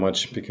COVID that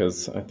much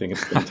because I think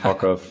it's been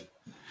talk of.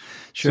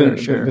 Sure.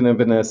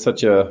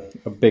 Such a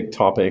big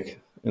topic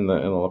in the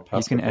You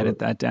past can couple edit of.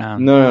 that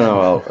down.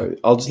 No.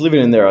 I'll just leave it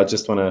in there. I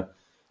just want to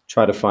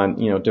try to find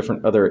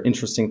different other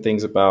interesting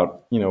things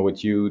about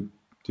what you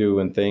do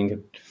and think.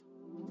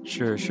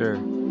 Sure.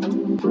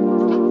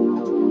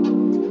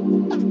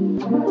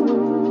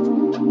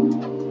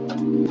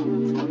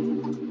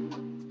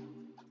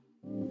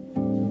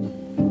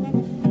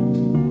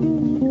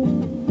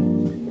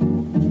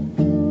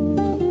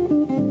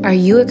 Are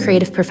you a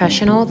creative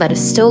professional that is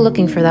still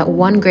looking for that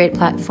one great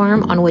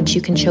platform on which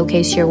you can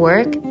showcase your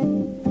work?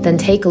 Then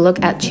take a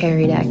look at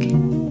Cherry Deck.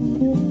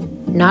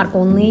 Not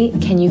only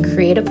can you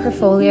create a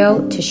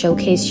portfolio to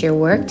showcase your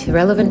work to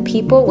relevant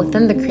people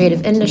within the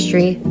creative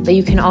industry, but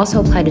you can also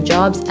apply to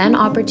jobs and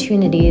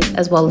opportunities,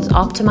 as well as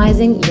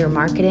optimizing your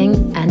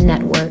marketing and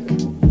network.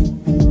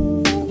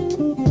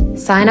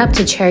 Sign up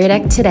to Cherry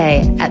Deck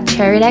today at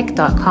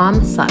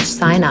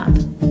cherrydeck.com/sign up.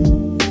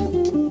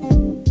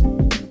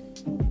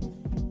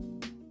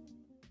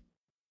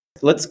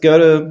 Let's go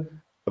to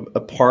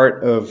a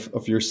part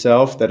of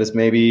yourself that is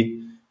maybe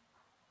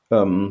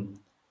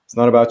it's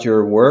not about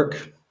your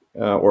work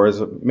or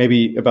is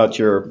maybe about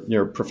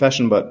your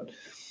profession, but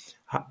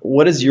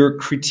what is your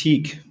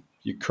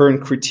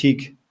current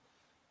critique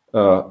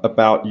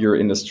about your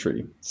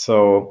industry?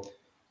 So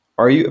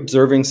are you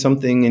observing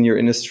something in your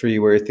industry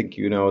where you think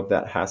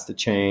that has to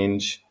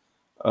change?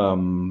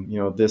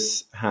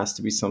 This has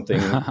to be something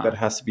that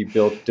has to be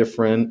built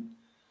different.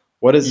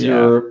 What is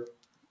your,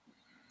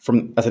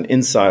 from as an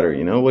insider,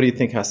 what do you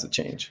think has to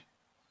change?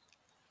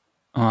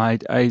 I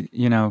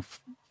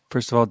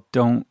first of all,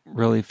 don't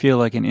really feel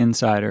like an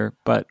insider,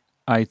 but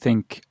I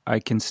think I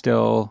can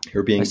still.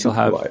 You're being too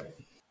polite.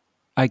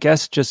 I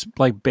guess just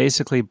like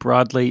basically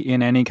broadly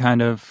in any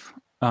kind of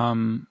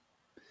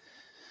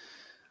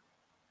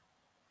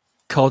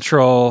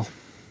cultural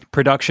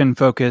production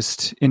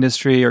focused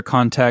industry or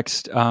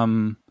context,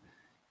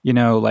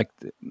 like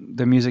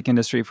the music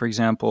industry, for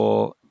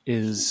example,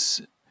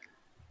 is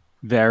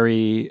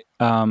very,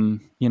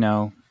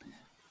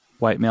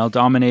 white male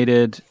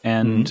dominated,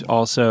 and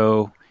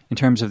also in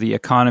terms of the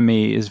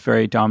economy is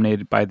very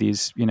dominated by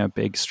these,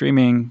 big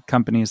streaming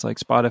companies like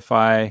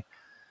Spotify,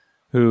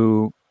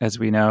 who, as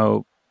we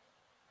know,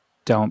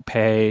 don't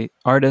pay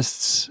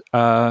artists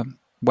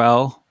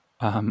well,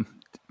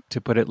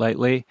 to put it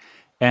lightly,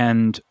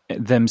 and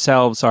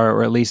themselves are,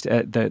 or at least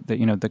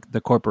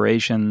the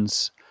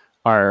corporations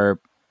are,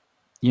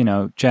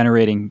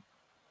 generating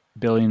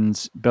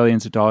billions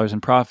of dollars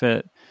in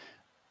profit,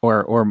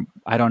 or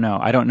I don't know.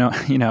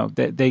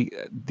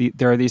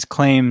 There are these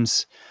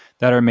claims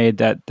that are made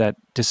that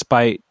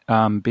despite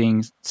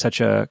being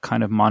such a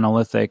kind of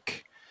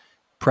monolithic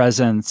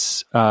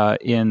presence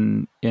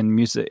in the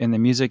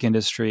music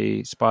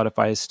industry,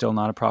 Spotify is still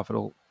not a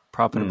profitable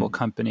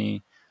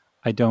company.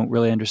 I don't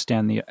really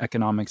understand the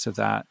economics of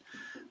that,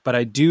 but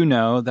I do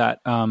know that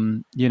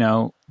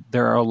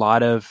there are a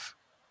lot of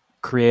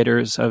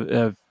creators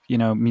of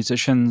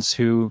musicians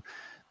who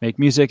make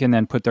music and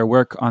then put their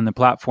work on the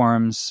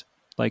platforms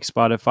like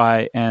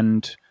Spotify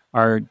and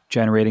are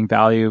generating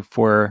value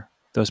for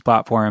those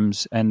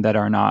platforms, and that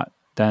are not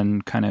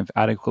then kind of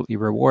adequately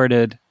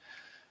rewarded.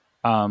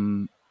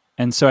 And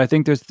so I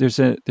think there's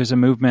a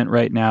movement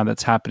right now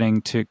that's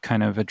happening to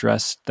kind of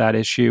address that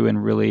issue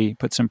and really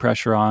put some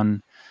pressure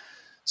on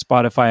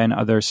Spotify and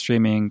other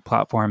streaming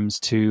platforms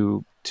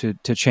to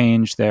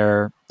change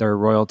their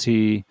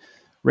royalty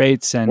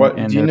rates and do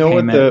you their know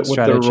payment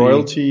what the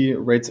royalty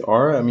rates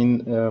are? I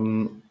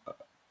mean,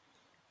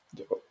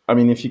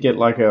 if you get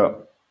like a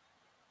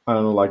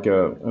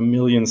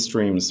million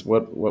streams,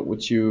 what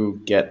would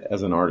you get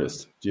as an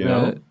artist? Do you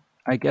know?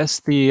 I guess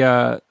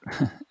the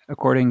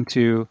according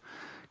to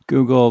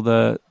Google,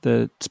 the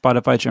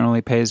Spotify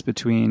generally pays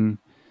between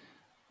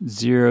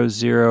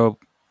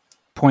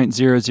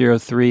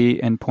 0.003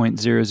 and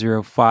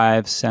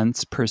 0.005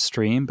 cents per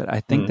stream, but I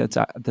think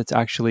that's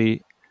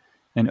actually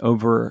an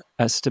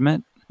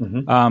overestimate.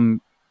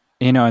 And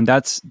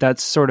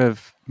that's sort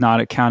of not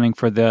accounting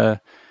for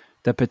the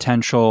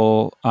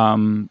potential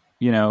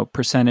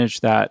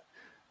percentage that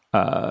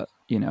a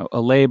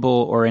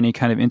label or any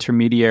kind of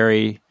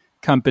intermediary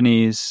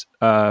companies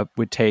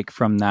would take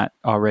from that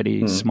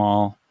already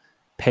small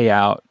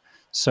payout.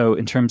 So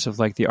in terms of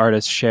like the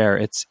artist's share,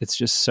 it's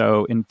just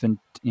so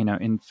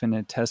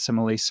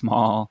infinitesimally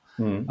small.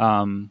 You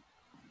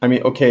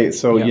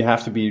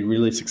have to be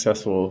really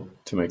successful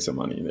to make some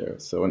money there.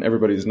 So when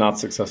everybody's not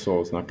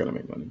successful, it's not going to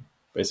make money,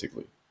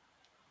 basically,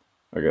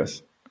 I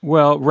guess.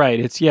 Well, right.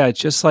 It's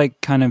just like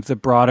kind of the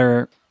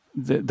broader,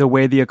 the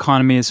way the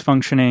economy is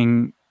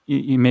functioning,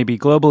 maybe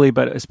globally,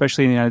 but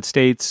especially in the United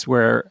States,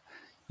 where,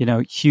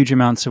 huge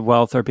amounts of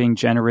wealth are being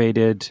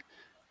generated,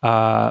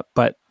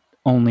 but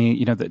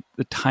only,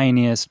 the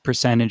tiniest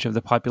percentage of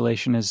the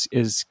population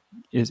has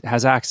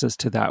access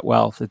to that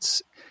wealth.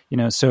 It's,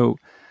 so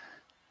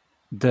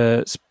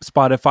the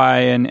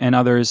Spotify and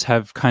others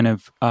have kind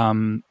of,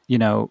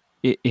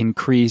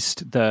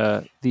 increased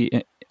the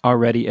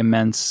already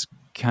immense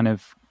kind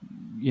of,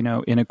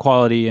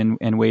 inequality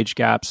and wage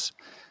gaps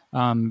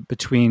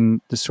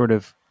between the sort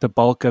of the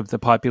bulk of the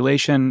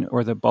population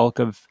or the bulk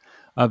of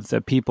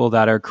the people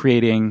that are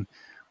creating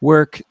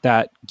work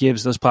that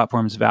gives those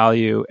platforms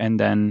value, and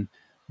then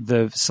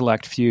the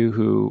select few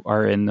who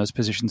are in those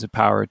positions of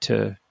power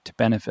to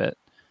benefit.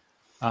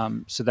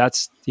 So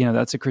that's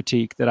a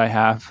critique that I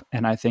have,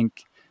 and I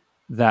think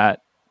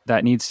that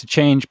needs to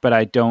change, but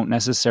I don't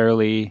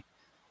necessarily,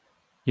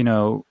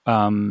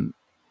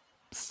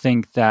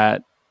 think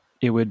that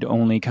it would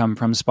only come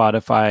from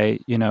Spotify,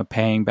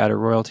 paying better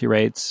royalty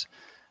rates.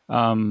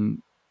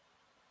 In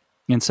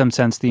some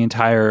sense, the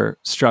entire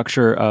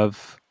structure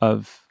of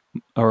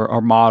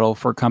model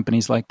for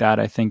companies like that,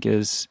 I think,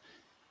 is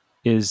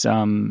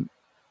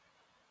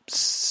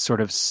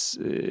sort of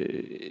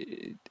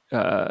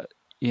a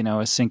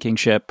sinking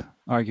ship,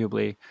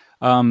 arguably.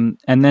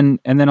 And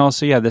then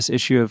also, this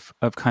issue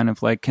of kind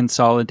of like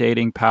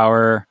consolidating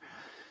power,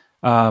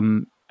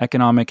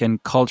 economic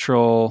and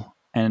cultural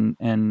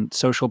and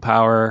social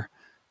power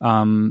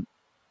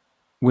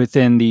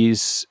within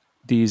these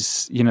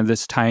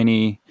this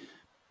tiny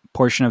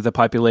portion of the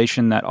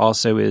population that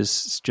also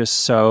is just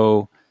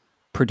so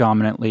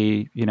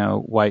predominantly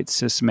white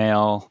cis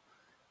male,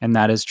 and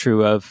that is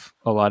true of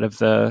a lot of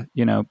the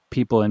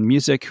people in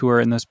music who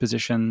are in those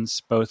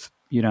positions, both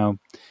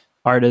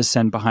artists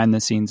and behind the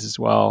scenes as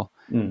well.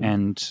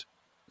 And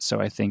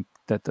so I think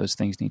that those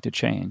things need to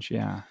change.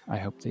 Yeah, I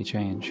hope they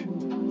change.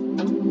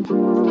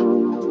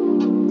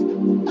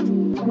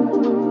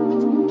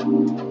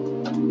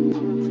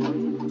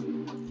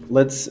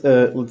 Let's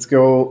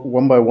go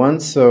one by one.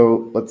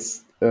 So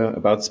let's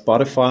about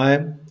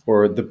Spotify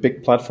or the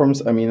big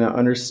platforms. I mean, I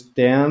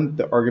understand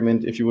the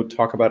argument if you would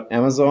talk about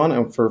Amazon,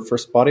 and for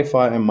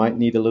Spotify, I might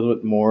need a little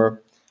bit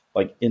more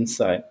like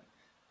insight.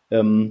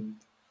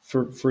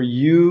 For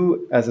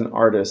you as an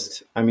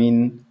artist, I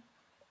mean,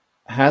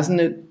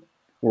 hasn't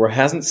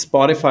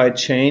Spotify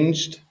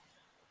changed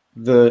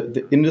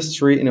the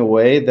industry in a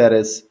way that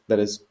is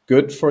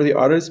good for the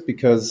artists?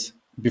 Because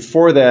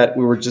before that,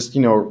 we were just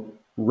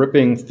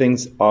ripping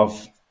things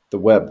off the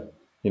web,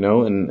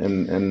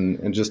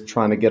 and just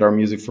trying to get our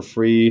music for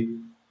free,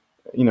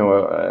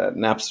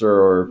 Napster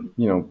or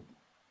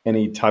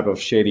any type of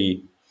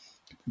shady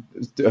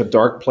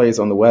dark place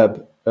on the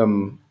web.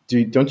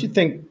 Don't you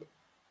think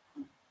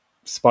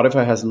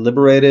Spotify has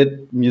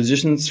liberated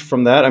musicians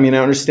from that? I mean, I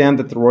understand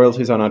that the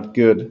royalties are not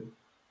good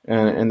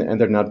and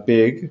they're not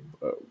big.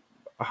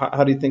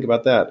 How do you think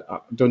about that?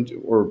 Do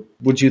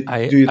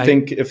you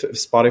think if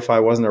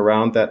Spotify wasn't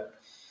around that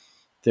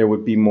there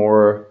would be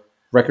more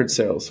record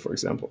sales, for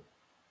example?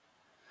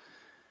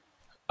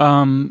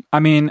 I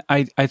mean,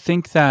 I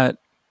think that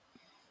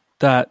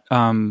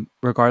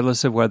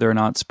regardless of whether or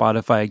not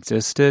Spotify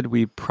existed,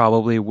 we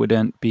probably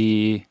wouldn't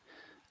be.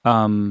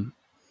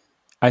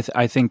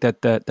 I think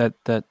that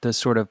the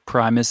sort of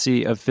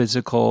primacy of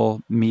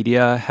physical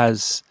media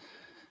has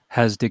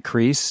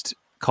decreased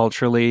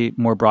culturally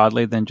more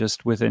broadly than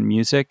just within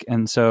music,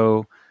 and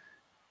so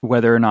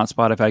whether or not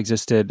Spotify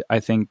existed, I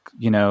think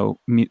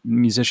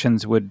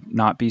musicians would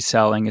not be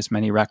selling as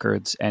many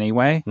records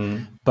anyway.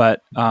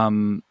 But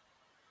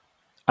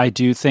I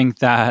do think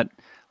that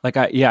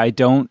I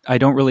don't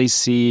really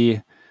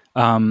see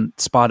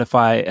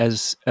Spotify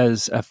as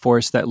a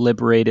force that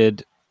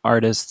liberated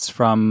artists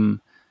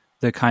from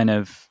the kind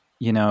of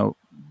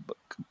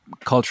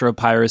culture of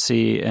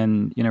piracy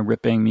and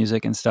ripping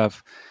music and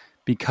stuff,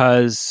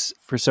 because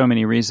for so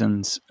many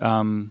reasons.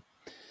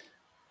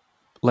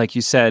 Like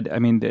you said, I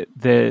mean,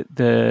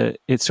 the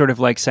it's sort of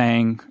like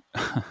saying,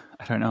 I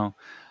don't know,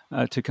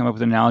 to come up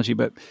with an analogy,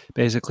 but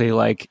basically,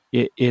 like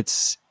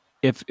it's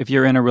if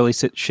you're in a really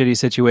shitty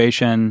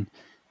situation,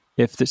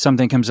 if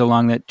something comes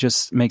along that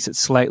just makes it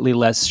slightly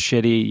less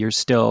shitty, you're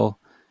still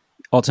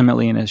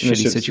ultimately in a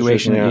shitty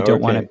situation that you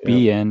don't want to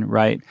be in,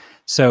 right?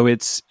 So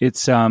it's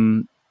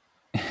and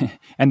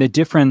the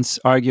difference,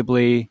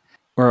 arguably,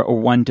 or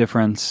one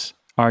difference,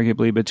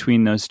 arguably,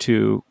 between those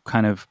two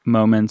kind of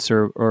moments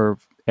or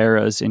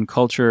eras in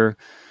culture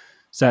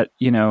is that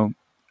in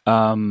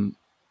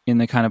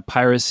the kind of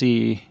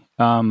piracy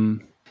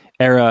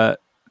era,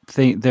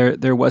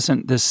 there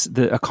wasn't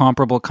a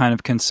comparable kind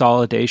of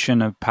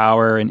consolidation of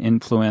power and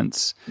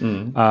influence.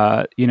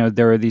 There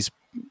were these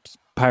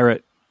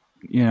pirate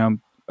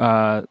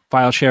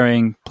file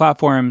sharing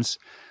platforms.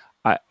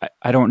 I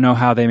don't know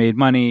how they made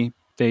money.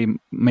 They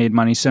made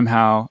money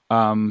somehow,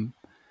 and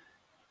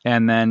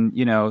then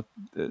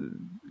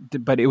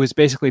but it was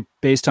basically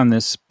based on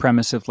this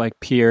premise of like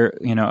peer,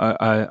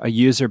 a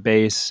user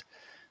base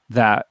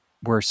that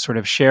were sort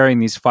of sharing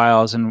these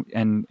files and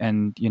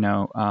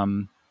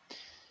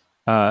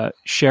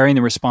sharing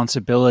the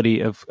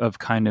responsibility of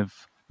kind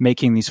of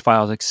making these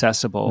files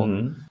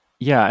accessible.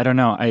 Yeah, I don't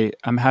know.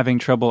 I'm having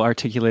trouble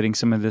articulating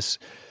some of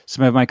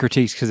my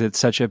critiques because it's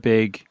such a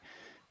big,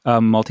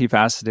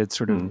 multifaceted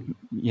sort of,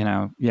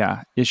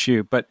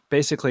 issue. But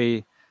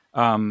basically,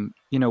 one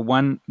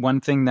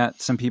thing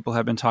that some people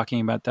have been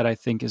talking about that I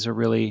think is a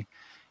really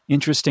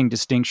interesting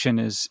distinction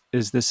is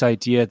this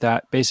idea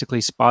that basically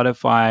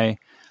Spotify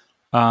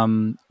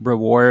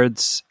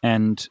rewards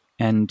and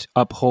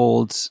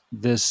upholds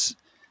this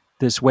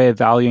way of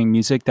valuing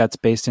music that's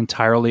based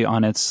entirely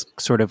on its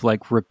sort of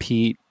like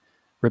repeat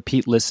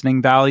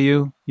listening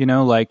value.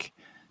 Like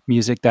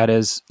music that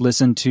is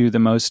listened to the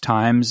most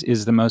times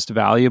is the most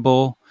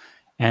valuable,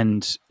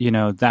 and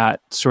that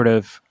sort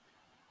of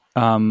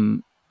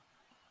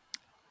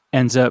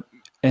ends up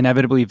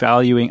inevitably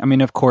valuing. I mean,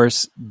 of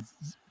course,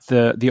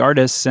 the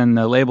artists and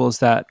the labels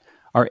that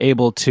are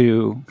able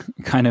to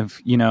kind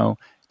of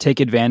take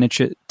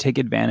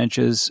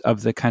advantages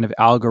of the kind of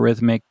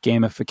algorithmic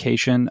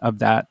gamification of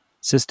that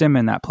system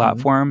and that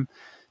platform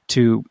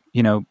to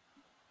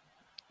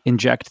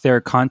inject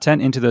their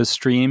content into those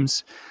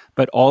streams,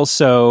 but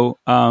also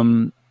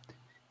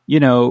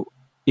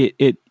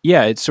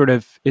it sort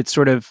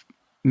of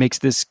makes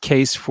this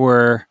case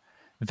for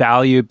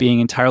value being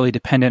entirely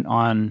dependent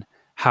on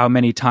how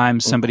many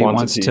times somebody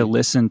wants to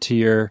listen to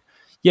your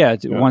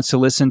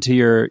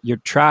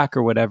track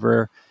or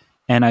whatever.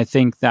 And I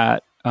think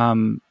that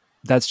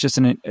that's just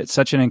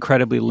such an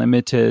incredibly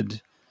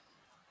limited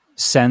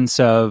sense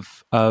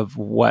of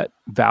what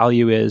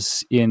value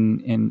is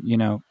in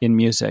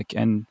music,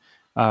 and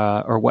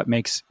or what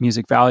makes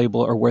music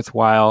valuable or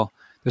worthwhile.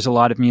 There's a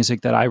lot of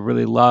music that I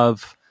really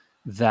love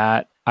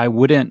that I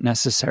wouldn't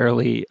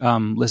necessarily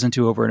listen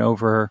to over and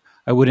over.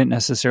 I wouldn't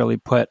necessarily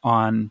put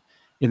on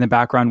in the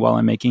background while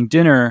I'm making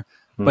dinner,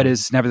 but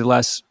is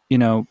nevertheless,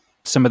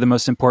 some of the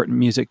most important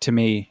music to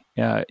me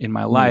in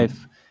my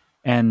life.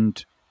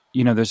 And,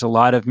 there's a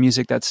lot of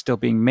music that's still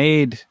being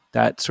made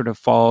that sort of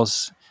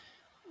falls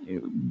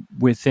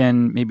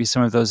within maybe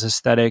some of those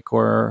aesthetic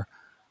or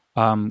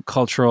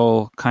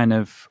cultural kind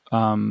of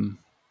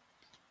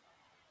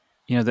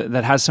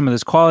that has some of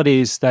those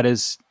qualities that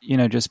is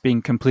just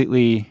being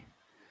completely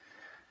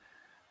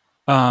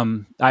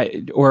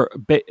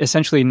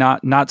essentially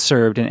not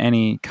served in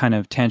any kind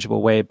of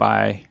tangible way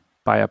by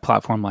a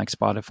platform like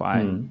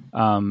Spotify.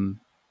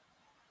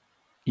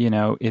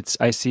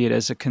 I see it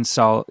as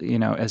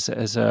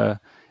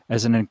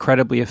as an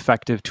incredibly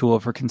effective tool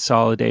for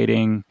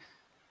consolidating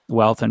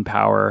wealth and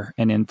power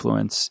and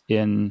influence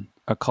in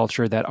a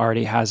culture that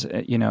already has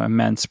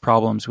immense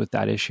problems with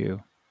that issue.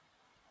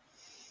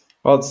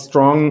 Well, it's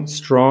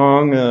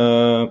strong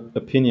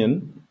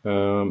opinion,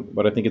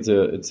 but I think it's.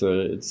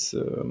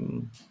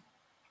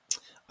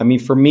 I mean,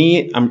 for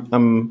me,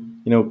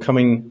 I'm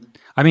coming.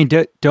 I mean,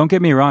 don't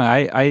get me wrong.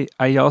 I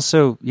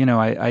also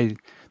I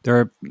there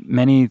are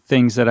many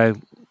things that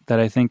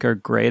I think are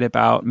great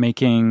about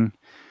making.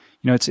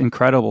 It's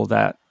incredible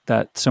that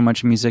so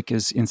much music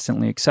is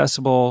instantly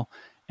accessible,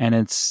 and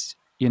it's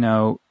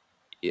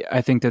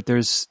I think that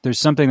there's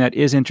something that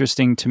is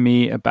interesting to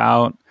me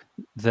about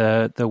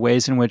the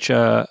ways in which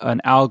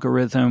an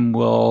algorithm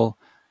will,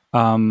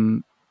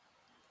 of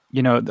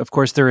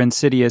course there are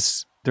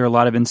a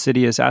lot of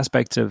insidious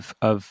aspects of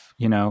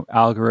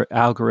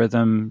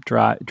algorithm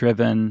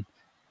driven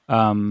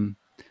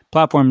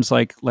platforms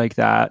like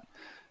that,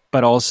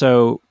 but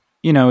also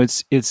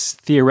it's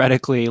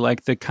theoretically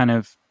like the kind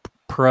of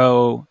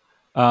pro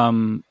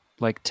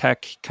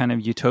tech kind of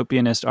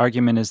utopianist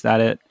argument is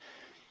that it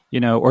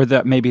or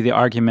that maybe the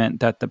argument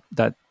that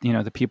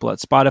the people at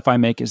Spotify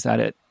make is that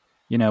it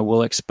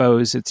will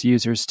expose its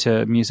users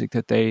to music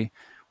that they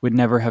would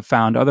never have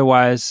found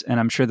otherwise. And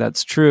I'm sure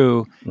that's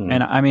true.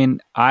 And I mean,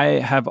 I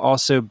have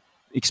also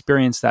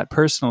experienced that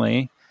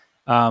personally,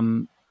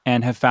 and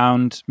have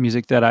found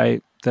music that I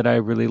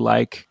really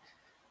like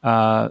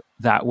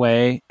that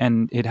way.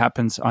 And it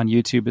happens on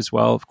YouTube as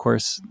well. Of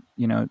course,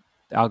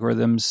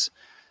 algorithms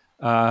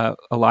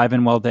alive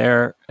and well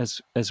there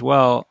as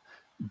well.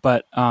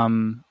 But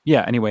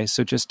anyway,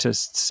 so just to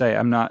say,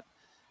 I'm not.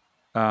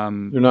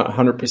 You're not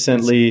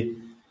 100%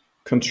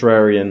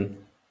 contrarian.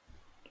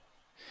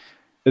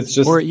 It's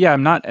just,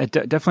 I'm not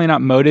definitely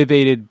not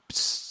motivated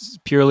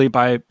purely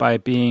by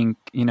being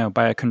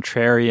by a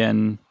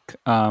contrarian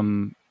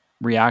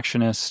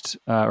reactionist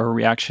or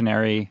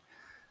reactionary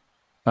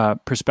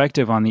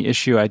perspective on the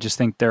issue. I just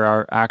think there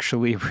are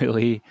actually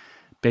really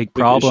big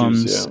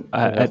problems issues,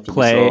 at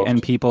play,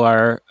 and people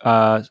are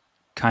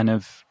kind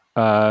of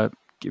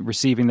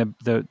receiving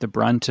the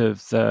brunt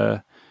of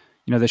the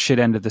the shit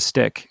end of the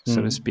stick,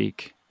 so to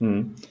speak.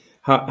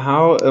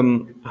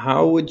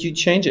 How would you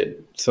change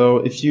it? So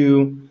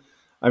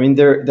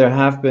there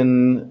have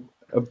been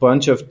a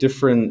bunch of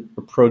different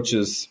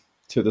approaches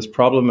to this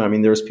problem. I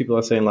mean, there's people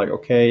are saying like,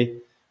 okay,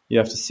 you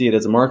have to see it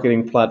as a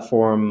marketing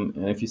platform,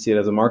 and if you see it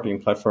as a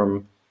marketing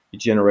platform, you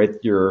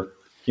generate your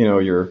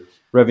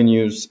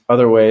revenues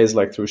other ways,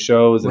 like through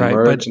shows and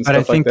merch and stuff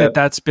like that. But I think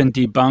that's been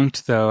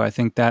debunked, though. I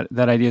think that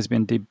idea has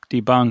been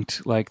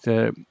debunked, like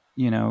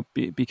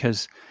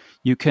because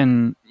you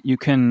can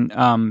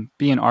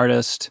be an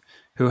artist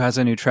who has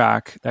a new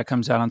track that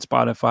comes out on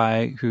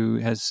Spotify, who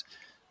has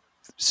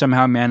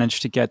somehow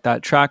managed to get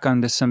that track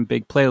onto some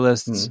big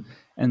playlists,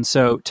 and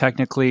so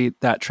technically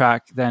that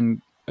track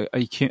then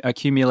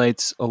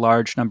accumulates a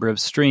large number of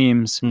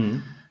streams.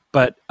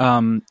 But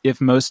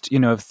if most,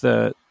 if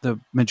the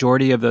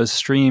majority of those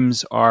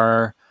streams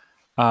are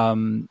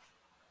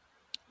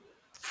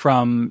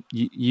from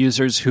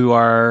users who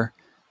are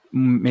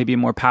maybe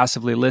more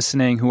passively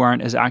listening, who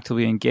aren't as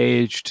actively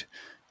engaged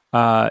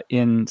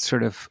in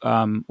sort of,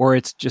 or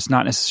it's just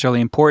not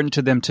necessarily important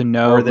to them to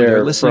know who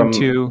they're listening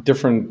to.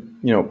 Different,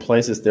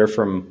 places.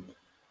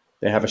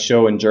 They have a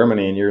show in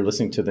Germany, and you're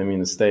listening to them in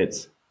the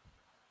States.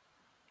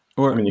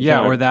 Or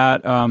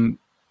that.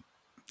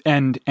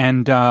 And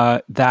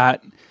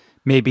that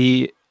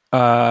maybe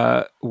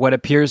what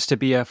appears to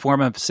be a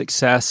form of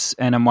success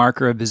and a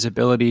marker of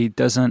visibility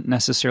doesn't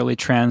necessarily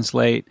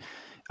translate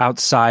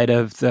outside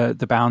of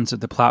the bounds of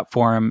the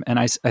platform. And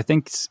I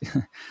think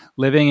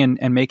living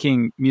and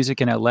making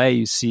music in LA,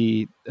 you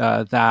see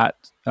that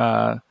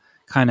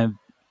kind of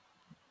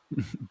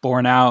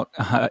borne out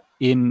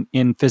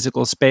in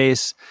physical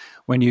space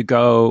when you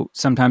go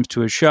sometimes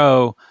to a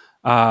show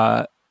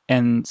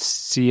and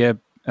see an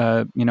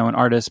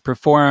artist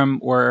perform,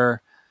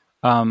 or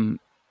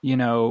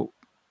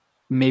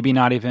maybe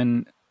not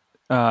even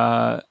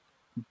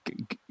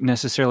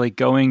necessarily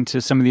going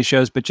to some of these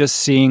shows, but just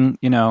seeing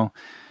a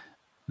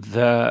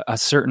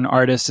certain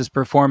artist is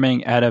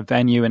performing at a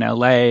venue in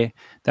LA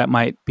that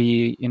might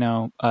be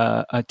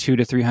a 200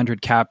 to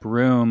 300 cap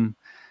room,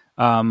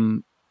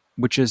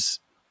 which is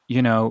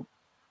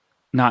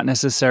not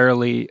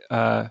necessarily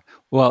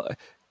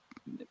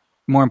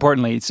more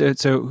importantly,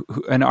 so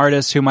an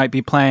artist who might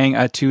be playing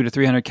a 200 to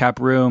 300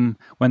 cap room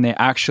when they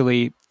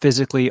actually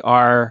physically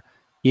are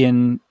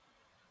in,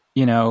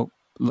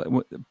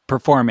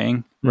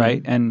 performing,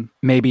 right? And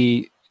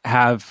maybe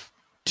have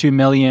 2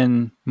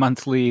 million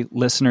monthly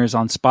listeners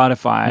on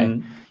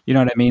Spotify. You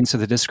know what I mean? So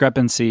the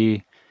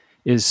discrepancy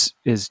is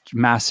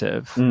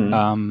massive.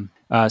 Mm.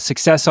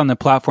 Success on the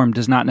platform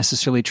does not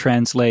necessarily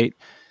translate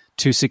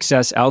to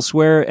success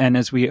elsewhere, and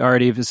as we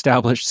already have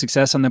established,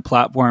 success on the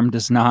platform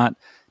does not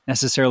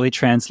necessarily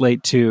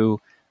translate to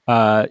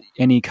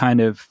any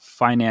kind of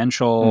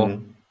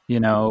financial,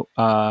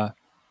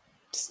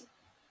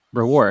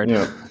 reward.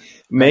 Yeah,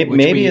 Right, which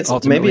maybe we it's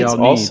ultimately all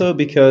need. also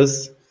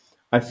because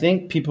I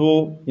think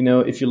people,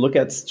 if you look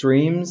at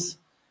streams,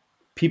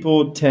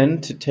 people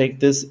tend to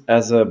take this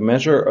as a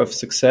measure of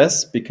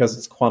success because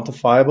it's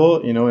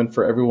quantifiable, and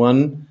for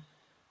everyone,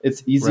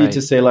 it's easy to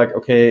Right. say like,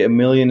 okay, 1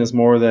 million is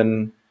more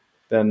than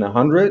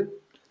 100.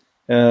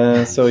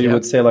 So you Yep.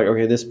 would say like,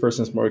 okay, this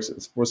person is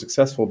more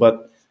successful,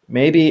 but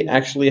maybe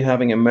actually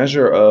having a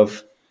measure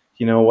of,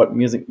 what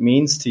music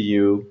means to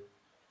you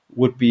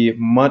would be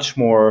much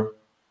more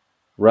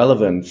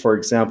relevant. For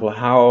example,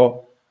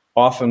 how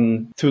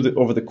often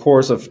over the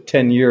course of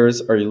 10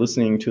 years are you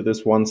listening to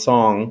this one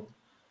song?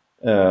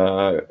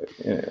 Right.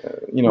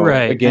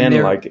 Again,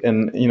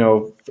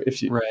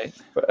 if you, Right.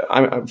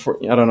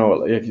 I don't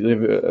know, if you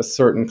have a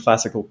certain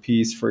classical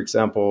piece, for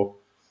example,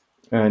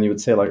 and you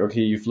would say like, okay,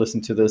 you've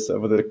listened to this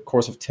over the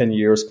course of 10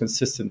 years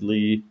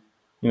consistently,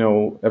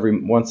 every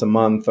once a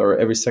month or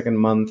every second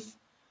month.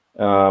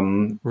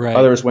 Right.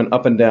 Others went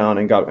up and down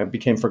and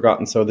became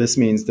forgotten. So this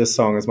means this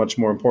song is much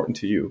more important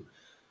to you,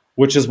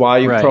 which is why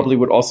you Right. probably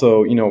would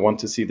also, want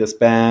to see this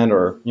band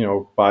or,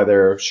 buy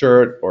their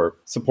shirt or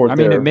support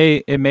their. It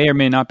may or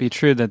may not be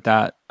true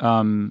that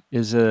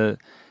is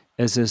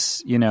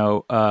this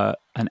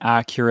an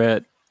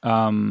accurate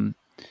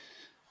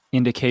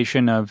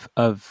indication of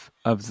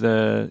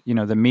the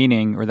the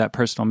meaning or that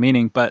personal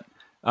meaning, but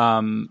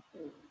I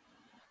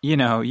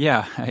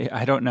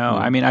don't know.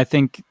 I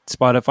think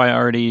Spotify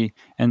already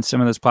and some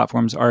of those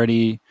platforms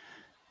already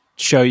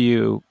show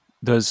you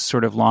those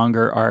sort of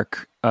longer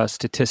arc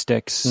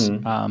statistics. They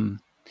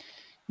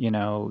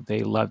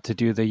love to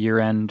do the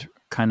year-end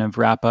kind of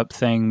wrap-up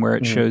thing where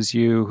it shows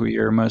you who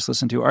your most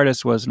listened to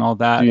artist was and all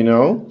that. Do you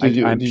know?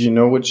 Did you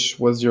know which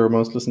was your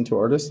most listened to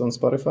artist on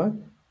Spotify?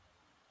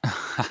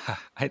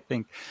 I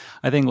think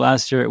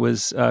last year it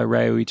was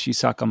Ryuichi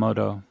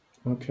Sakamoto.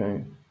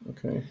 Okay.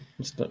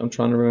 I'm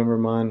trying to remember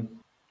mine.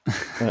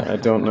 I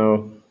don't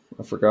know.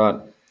 I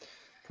forgot.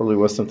 Probably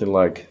was something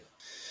like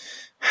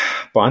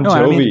Bon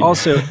Jovi.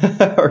 Also,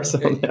 or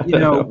something.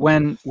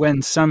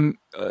 When some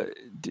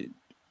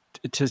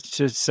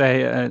to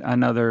say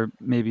another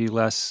maybe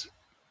less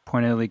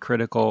pointedly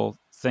critical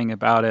thing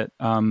about it,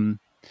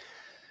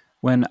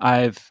 when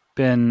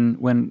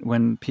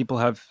people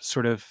have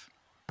sort of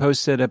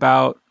posted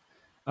about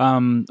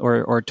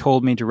or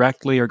told me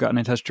directly or gotten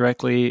in touch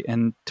directly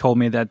and told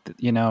me that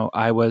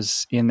I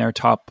was in their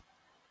top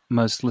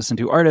most listened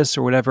to artists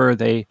or whatever,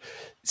 they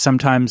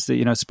sometimes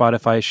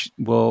Spotify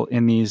will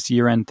in these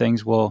year-end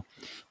things will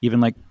even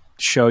like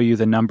show you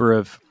the number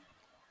of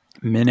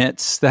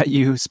minutes that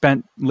you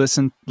spent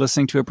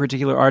listening to a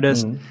particular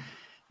artist.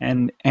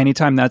 And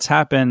anytime that's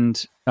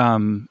happened,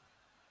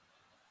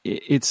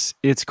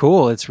 it's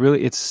cool. It's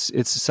really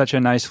it's such a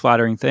nice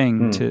flattering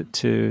thing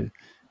to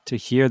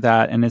hear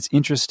that, and it's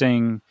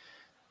interesting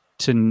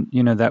to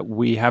that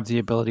we have the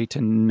ability to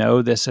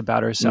know this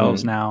about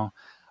ourselves now.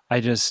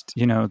 I just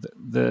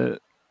the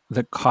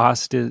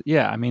cost is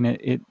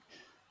it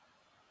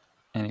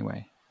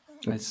anyway.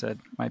 I said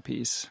my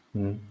piece.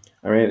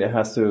 It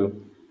has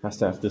to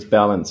have this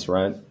balance,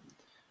 right?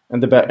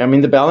 And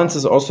the balance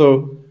is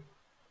also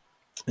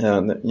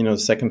the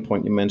second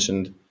point you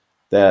mentioned,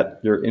 that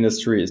your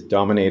industry is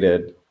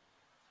dominated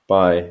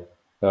by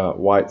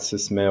white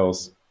cis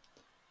males,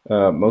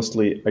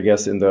 mostly, I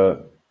guess. I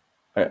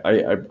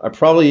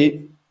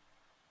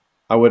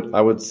would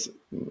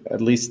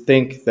at least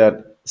think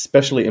that,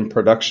 especially in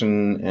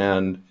production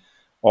and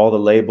all the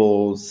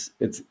labels,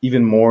 it's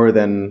even more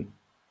than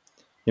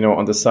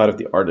on the side of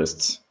the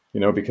artists.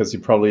 Because you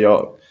probably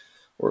all.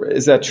 Or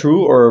is that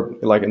true? Or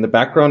like in the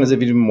background, is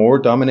it even more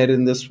dominated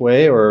in this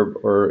way,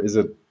 or is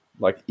it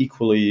like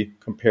equally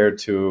compared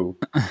to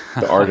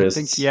the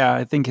artists?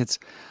 I think it's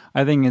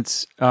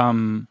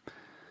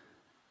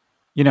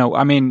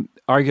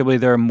arguably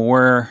there are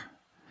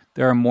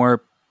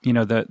more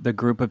the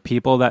group of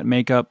people that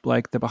make up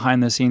like the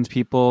behind the scenes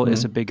people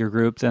is a bigger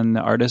group than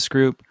the artist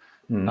group.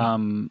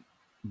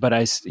 But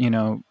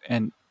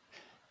and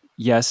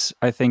yes,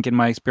 I think in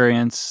my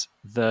experience,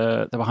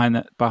 the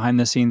behind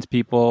the scenes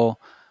people,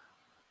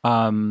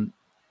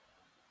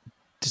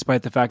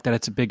 despite the fact that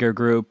it's a bigger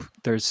group,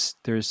 it's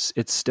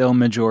still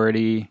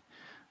majority,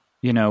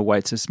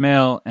 white cis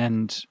male,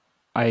 and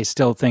I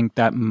still think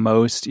that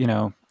most,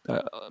 a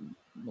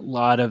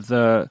lot of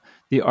the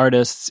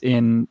artists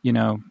in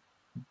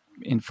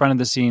front of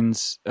the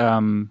scenes,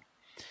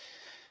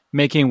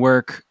 making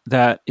work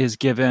that is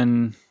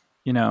given,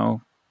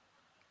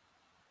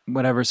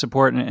 whatever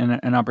support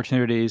and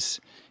opportunities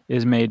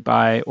is made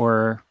by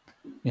or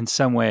in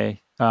some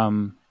way,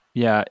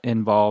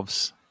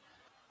 involves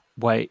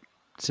white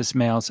cis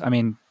males.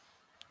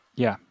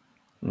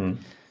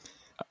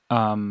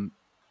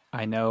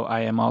 I know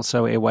I am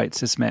also a white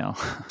cis male.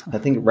 I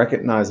think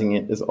recognizing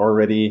it is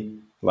already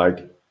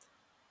like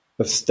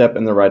a step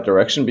in the right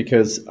direction,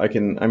 because I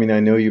mean, I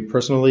know you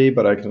personally,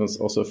 but I can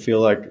also feel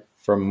like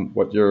from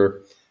what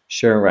you're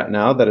sharing right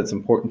now that it's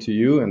important to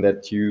you, and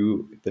that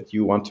you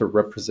want to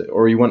represent,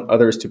 or you want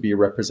others to be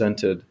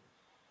represented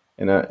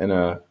in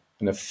a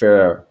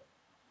fair,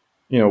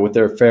 with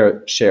their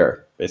fair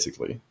share,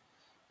 basically.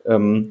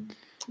 Do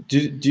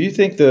you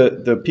think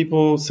the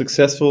people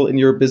successful in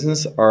your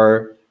business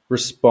are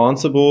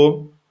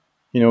responsible,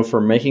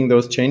 for making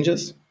those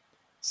changes?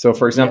 So,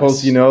 for example,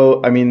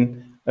 Yes. I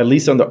mean, at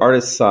least on the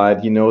artist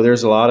side,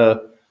 there's a lot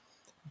of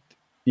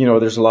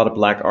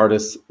Black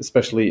artists,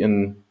 especially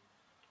in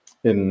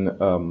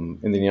the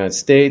United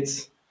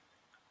States.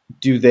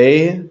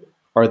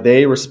 Are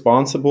they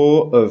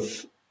responsible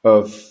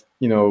of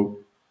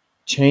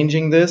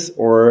changing this,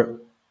 or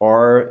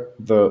are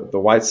the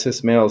white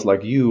cis males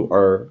like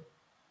you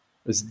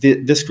is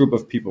this group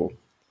of people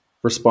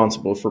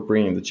responsible for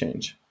bringing the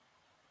change?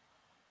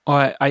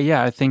 Oh,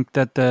 I think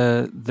that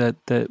the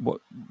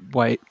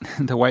white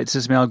the white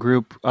cis male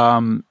group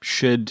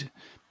should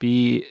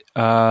be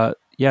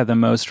the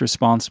most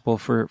responsible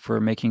for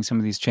making some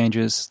of these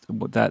changes.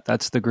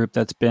 That's the group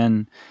that's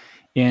been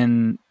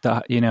in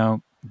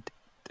the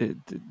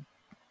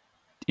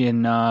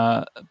in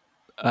a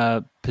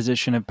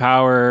position of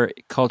power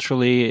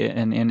culturally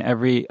and in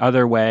every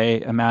other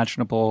way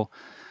imaginable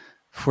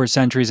for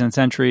centuries and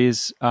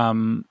centuries.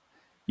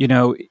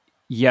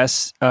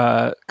 Yes,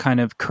 kind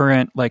of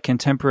current, like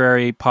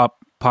contemporary pop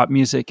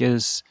music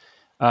is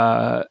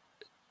there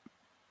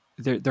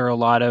are a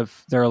lot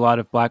of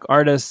Black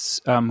artists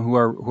who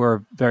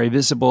are very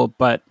visible,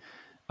 but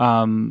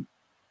that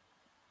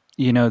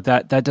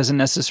doesn't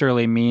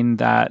necessarily mean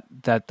that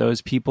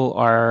those people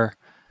are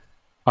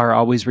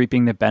always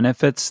reaping the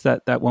benefits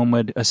that one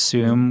would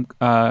assume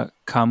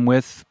come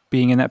with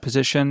being in that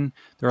position.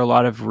 There are a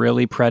lot of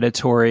really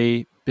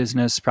predatory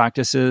business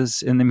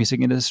practices in the music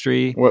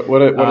industry.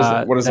 What is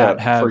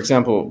that? For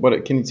example,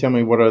 can you tell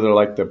me what are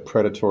the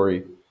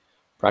predatory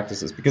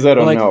practices? Because I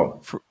don't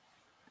know.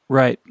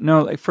 Right.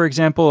 No, like for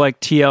example, like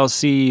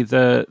TLC,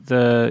 the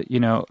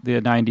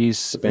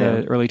 90s,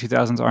 the early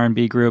 2000s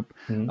R&B group.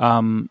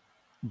 Mm-hmm.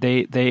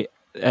 They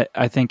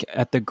I think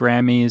at the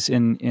Grammys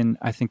in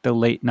I think the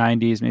late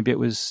 90s, maybe it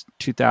was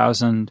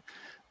 2000,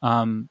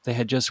 they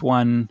had just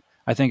won,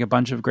 I think, a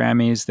bunch of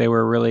Grammys. They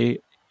were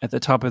really at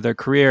the top of their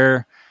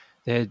career.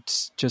 They had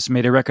just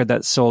made a record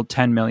that sold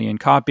 10 million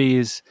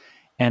copies,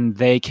 and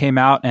they came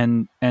out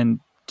and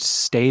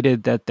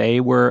stated that they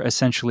were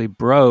essentially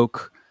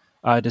broke,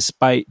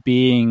 despite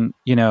being,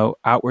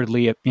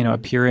 outwardly,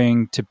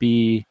 appearing to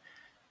be,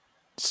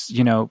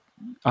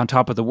 on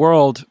top of the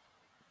world.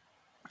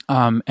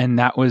 And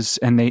that was,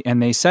 and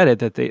they said it,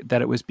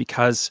 that it was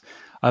because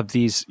of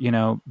these,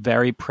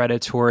 very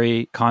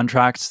predatory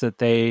contracts that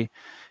they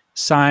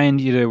signed.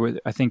 They were,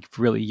 I think,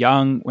 really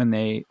young when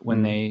they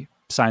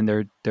signed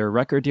their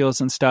record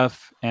deals and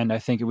stuff. And I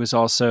think it was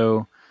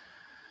also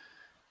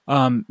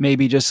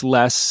maybe just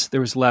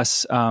there was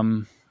less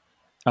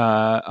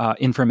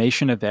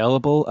information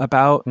available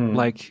about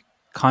like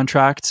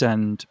contracts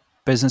and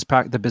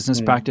the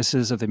business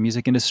practices of the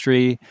music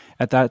industry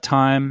at that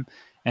time,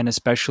 and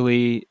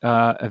especially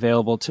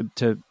available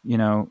to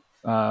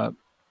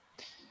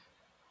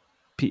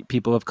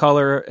people of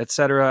color,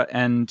 etc.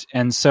 And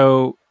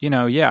so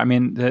I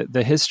mean,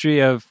 the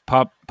history of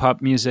pop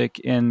music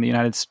in the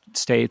United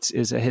States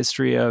is a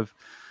history of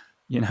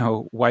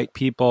white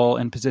people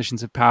in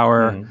positions of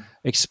power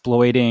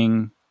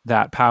exploiting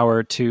that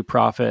power to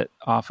profit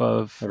off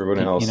of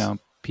everybody else,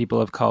 people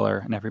of color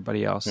and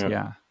everybody else.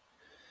 Yeah.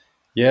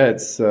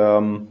 It's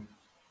I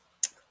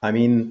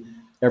mean,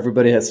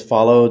 everybody has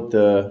followed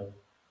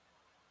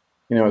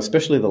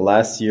especially the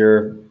last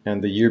year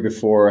and the year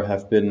before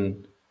have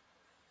been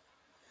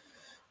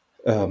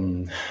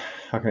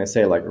how can I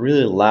say, like,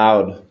 really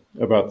loud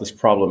about this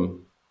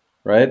problem,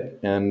 right?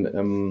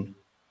 And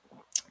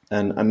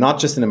not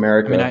just in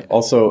America. I mean,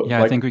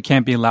 I think we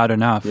can't be loud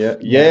enough.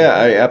 Yeah,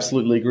 I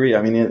absolutely agree.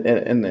 I mean,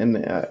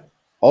 and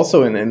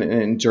also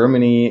in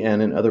Germany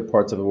and in other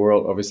parts of the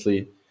world,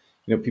 obviously,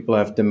 people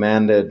have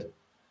demanded,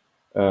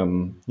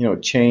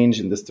 change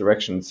in this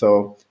direction.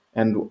 So,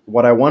 and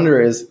what I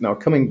wonder is, now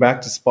coming back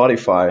to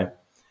Spotify,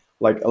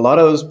 like a lot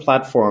of those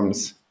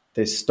platforms,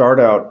 they start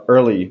out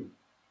early,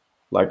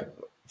 like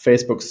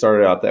Facebook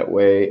started out that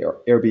way, or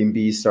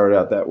Airbnb started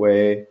out that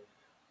way.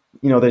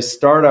 They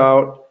start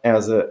out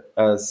as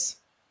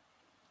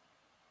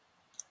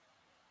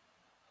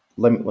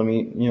let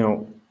me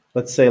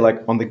let's say,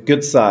 like, on the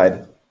good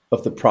side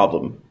of the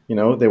problem.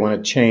 They want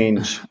to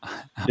change.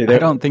 I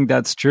don't think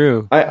that's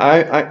true.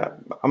 I'm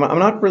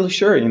not really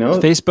sure.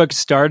 Facebook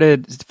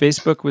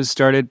was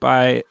started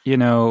by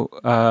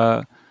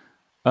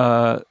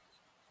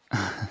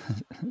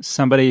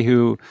somebody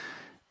who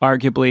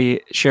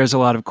arguably shares a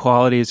lot of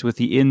qualities with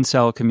the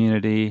incel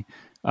community.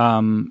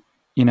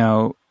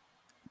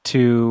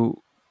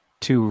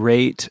 To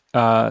rate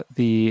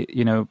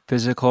the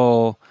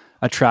physical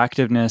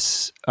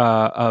attractiveness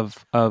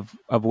of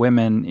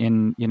women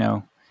in,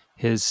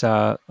 his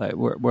where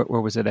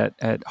was it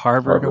at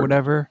Harvard or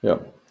whatever. Yeah.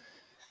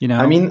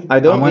 I mean, I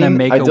want to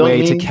make a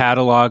way to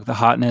catalog the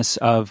hotness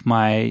of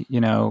my,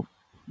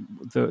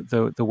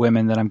 the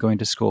women that I'm going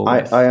to school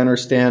with. I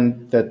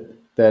understand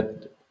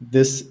that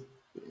this,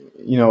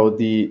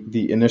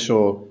 the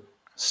initial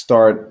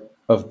start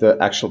of the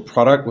actual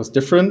product was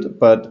different,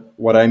 but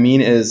what I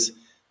mean is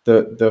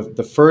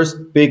the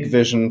first big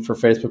vision for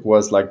Facebook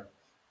was like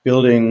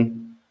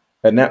building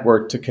a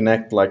network to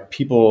connect like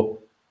people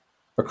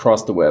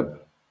across the web,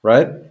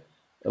 right?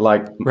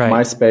 Like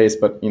MySpace,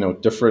 but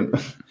different.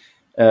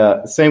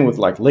 Same with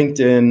like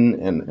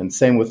LinkedIn and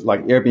same with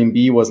like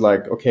Airbnb was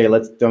like, okay,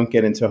 don't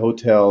get into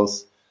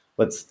hotels.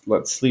 Let's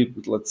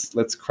sleep.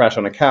 Let's crash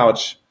on a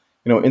couch.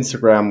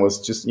 Instagram was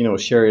just,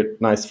 share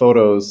nice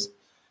photos.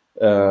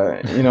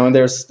 And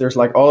there's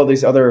like all of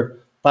these other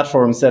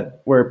platforms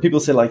where people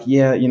say like,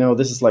 yeah,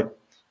 this is like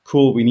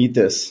cool. We need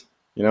this.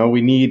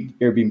 We need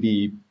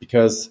Airbnb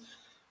because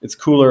it's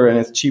cooler and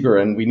it's cheaper,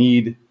 and we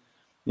need,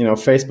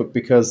 Facebook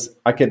because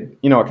I can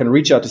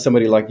reach out to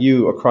somebody like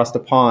you across the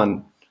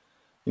pond,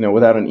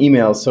 without an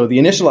email. So the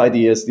initial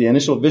ideas, the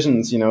initial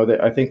visions,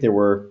 I think they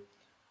were,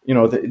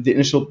 the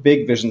initial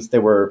big visions, they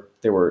were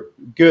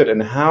good.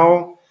 And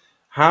how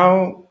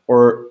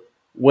or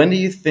when do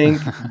you think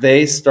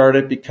they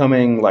started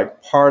becoming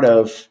like part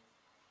of,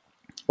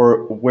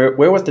 or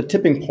where was the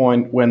tipping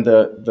point when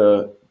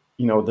the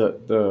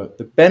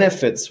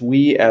benefits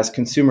we as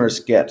consumers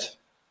get,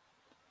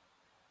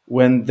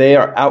 when they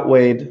are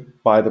outweighed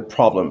by the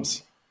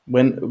problems?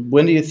 When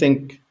do you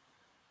think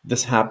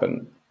this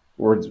happened?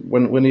 Or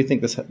when do you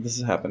think this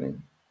is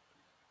happening?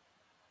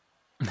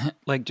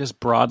 Like just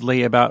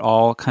broadly about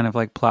all kind of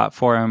like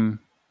platform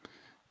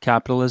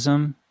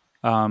capitalism.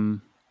 Yeah,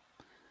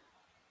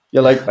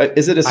 like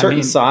is it a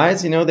certain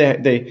size?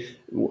 They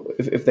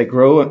if they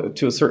grow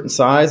to a certain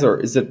size, or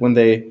is it when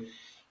they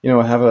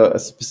have a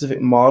specific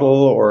model?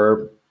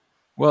 Or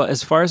well,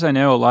 as far as I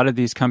know, a lot of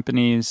these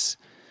companies,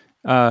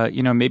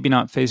 maybe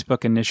not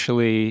Facebook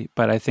initially,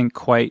 but I think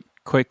quite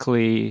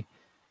quickly,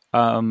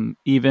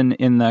 even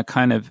in the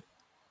kind of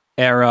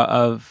era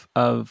of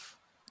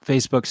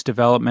Facebook's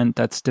development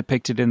that's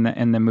depicted in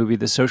the movie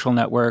The Social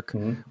Network,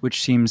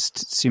 which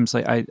seems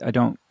like I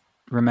don't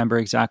remember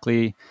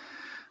exactly,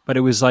 but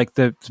it was like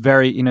the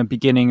very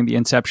beginning, the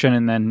inception,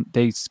 and then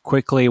they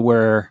quickly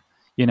were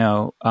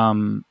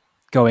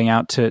going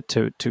out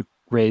to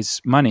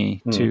raise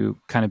money to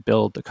kind of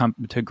build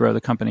to grow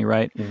the company,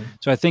 right?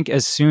 So I think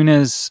as soon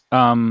as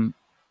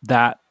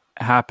that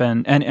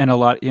happened, and a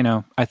lot,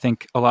 I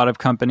think a lot of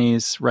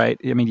companies, right?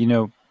 I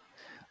mean,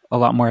 a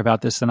lot more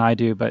about this than I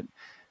do, but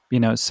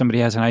somebody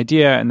has an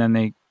idea and then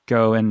they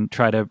go and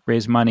try to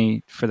raise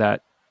money for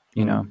that,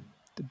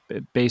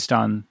 based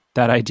on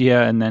that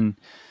idea, and then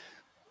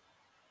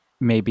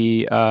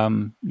maybe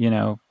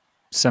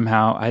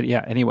somehow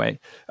anyway,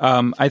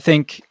 I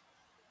think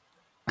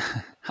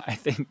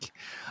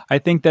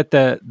that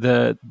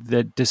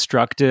the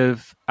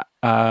destructive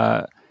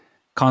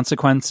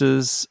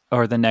consequences,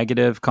 or the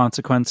negative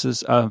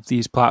consequences of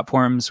these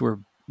platforms were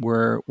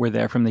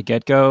there from the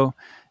get-go.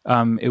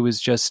 It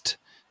was just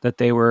that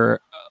they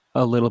were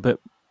a little bit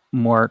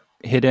more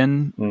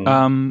hidden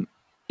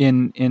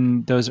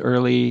in those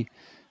early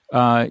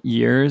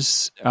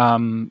years.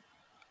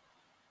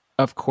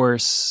 Of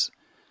course,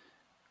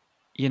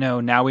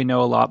 now we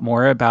know a lot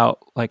more about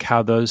like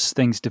how those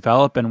things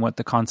develop and what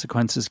the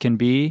consequences can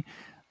be.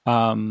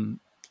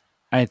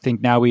 I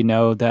think now we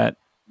know that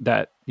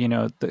the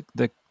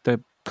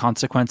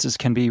consequences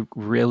can be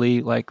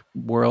really like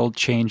world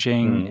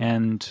changing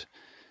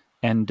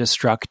and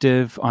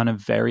destructive on a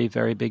very,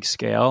 very big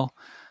scale,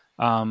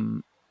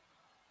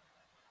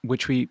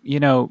 which we,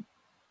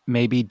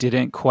 maybe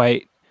didn't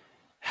quite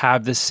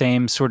have the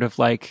same sort of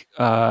like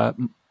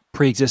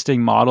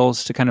pre-existing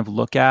models to kind of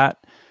look at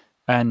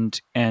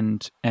and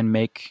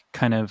make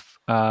kind of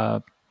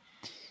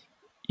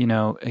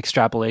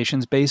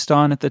extrapolations based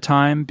on at the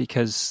time,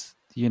 because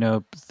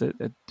the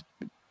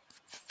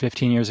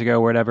 15 years ago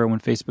or whatever, when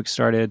Facebook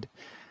started,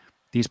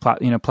 these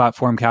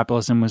platform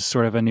capitalism was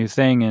sort of a new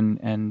thing,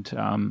 and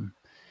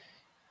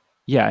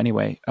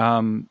anyway,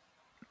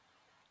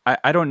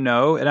 I don't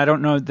know, and I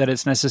don't know that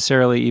it's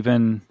necessarily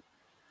even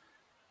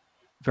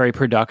very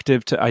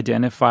productive to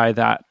identify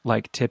that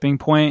like tipping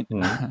point.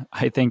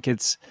 I think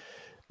it's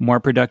more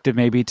productive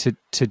maybe to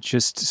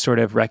just sort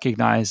of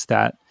recognize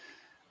that,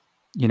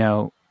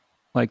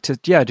 like to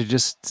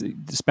just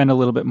spend a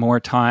little bit more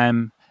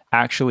time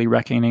actually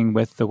reckoning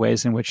with the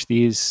ways in which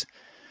these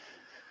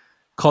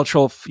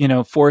cultural,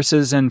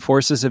 forces and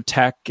forces of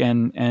tech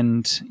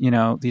and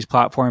these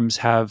platforms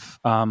have,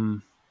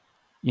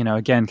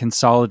 again,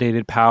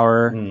 consolidated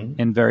power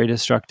in very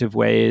destructive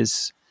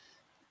ways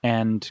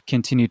and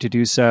continue to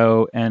do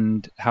so,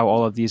 and how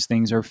all of these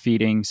things are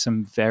feeding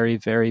some very,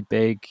 very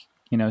big,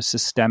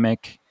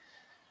 systemic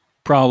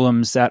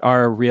problems that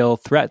are real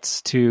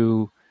threats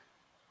to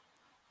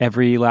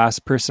every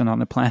last person on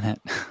the planet.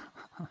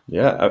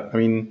 Yeah, I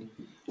mean,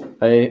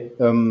 I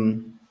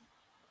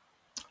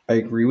I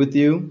agree with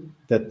you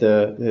that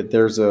that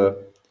there's a,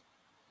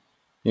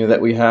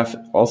 that we have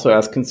also,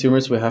 as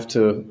consumers, we have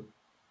to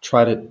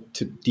try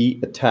to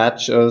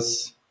detach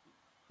us,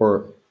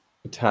 or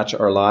attach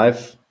our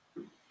lives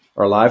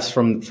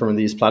from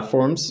these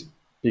platforms,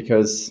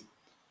 because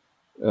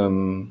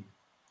you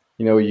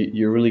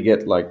really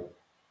get like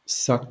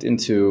sucked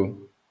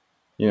into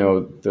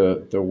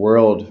the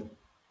world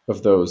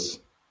of those,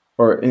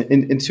 or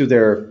into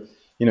their,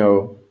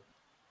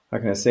 how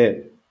can I say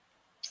it?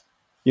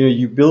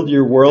 You build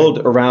your world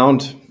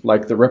around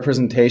like the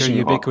representation. Their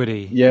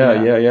ubiquity. Yeah.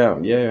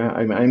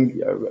 I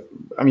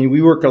mean,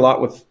 we work a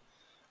lot with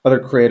other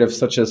creatives,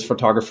 such as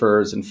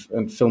photographers and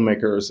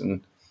filmmakers,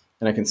 and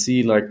I can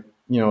see, like,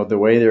 the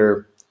way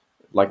they're,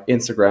 like,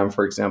 Instagram,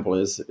 for example,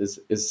 is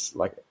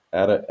like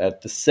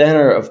at the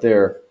center of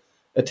their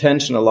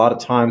attention a lot of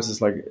times.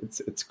 Is like,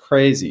 it's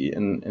crazy,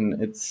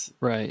 and it's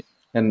right.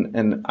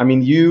 And I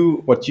mean,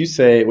 what you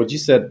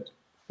said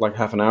like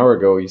half an hour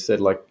ago, you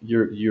said like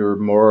you're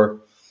more,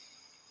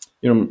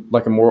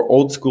 like a more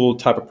old school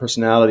type of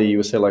personality. You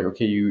would say like,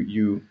 okay,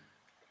 you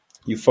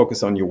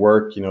focus on your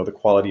work, the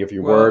quality of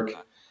your work.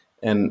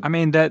 And I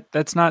mean,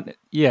 that's not,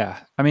 yeah.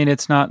 I mean,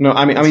 it's not, no,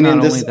 I mean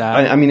in this,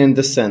 that. I mean in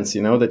this sense,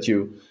 that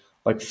you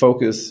like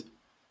focus,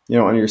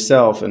 on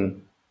yourself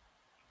and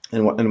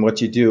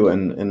what you do.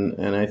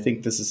 And I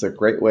think this is a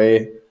great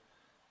way,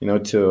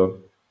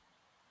 to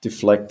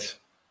deflect.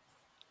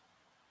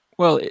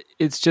 Well,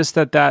 it's just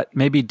that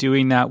maybe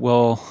doing that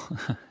will,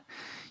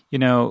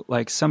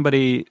 like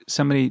somebody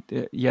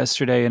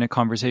yesterday in a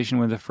conversation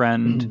with a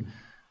friend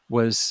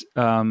was,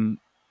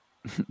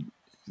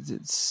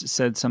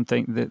 said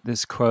something, that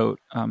this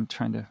quote, I'm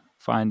trying to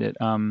find it,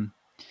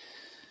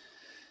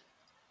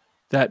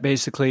 that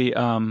basically,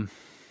 I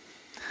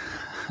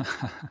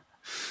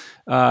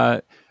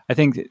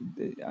think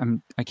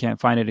I can't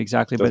find it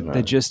exactly, but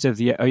the gist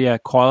of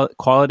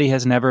quality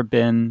has never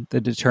been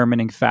the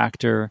determining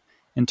factor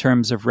in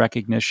terms of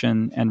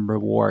recognition and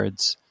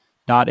rewards,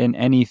 not in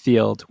any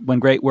field. When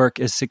great work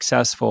is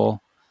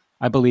successful,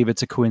 I believe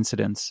it's a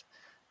coincidence.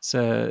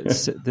 So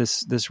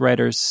this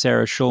writer,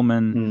 Sarah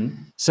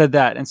Schulman, said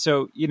that. And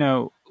so,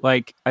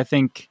 like, I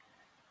think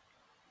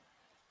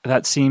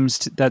that seems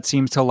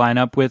to line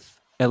up with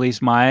at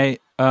least my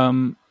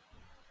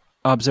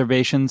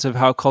observations of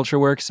how culture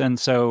works. And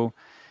so,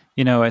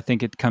 I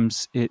think it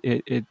comes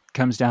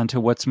down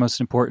to what's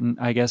most important,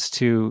 I guess,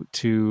 to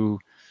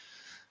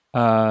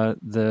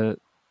the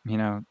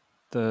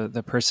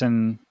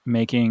person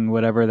making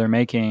whatever they're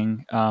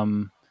making.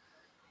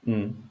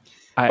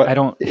 I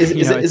don't.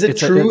 Is it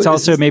true? It's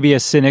also maybe a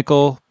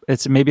cynical.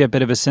 It's maybe a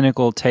bit of a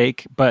cynical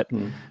take, but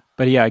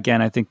yeah,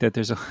 again, I think that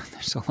there's a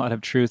lot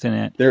of truth in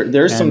it.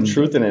 There's some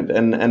truth in it,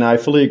 and I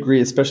fully agree,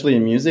 especially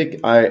in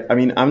music. I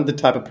mean, I'm the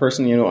type of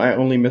person, I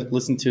only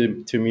listen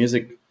to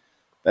music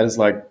that is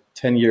like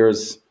 10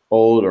 years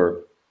old,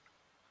 or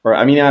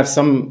I mean, I have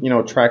some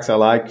tracks I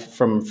like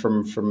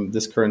from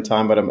this current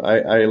time, but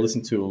I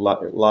listen to a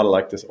lot of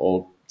like this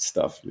old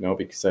stuff,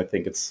 because I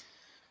think it's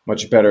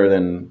much better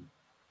than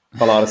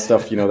a lot of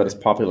stuff that is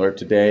popular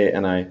today.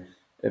 And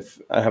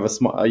if I have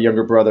a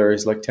younger brother,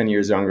 he's like 10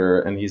 years younger,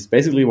 and he's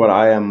basically what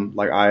I am,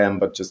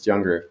 but just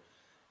younger.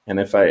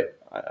 And if I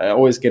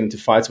always get into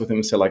fights with him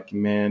and say like,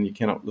 man, you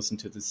cannot listen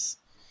to this,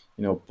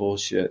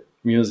 bullshit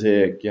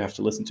music. You have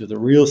to listen to the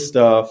real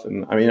stuff.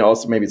 And I mean,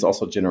 also, maybe it's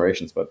also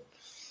generations, but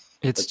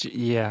it's,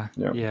 yeah,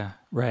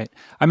 right.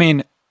 I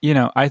mean,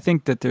 I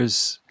think that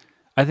there's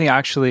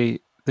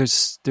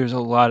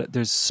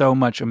so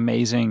much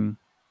amazing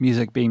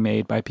music being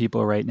made by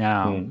people right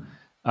now.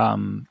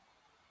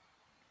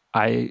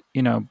 I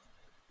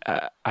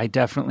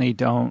definitely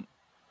don't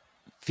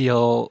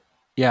feel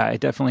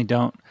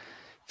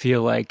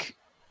like,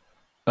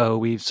 oh,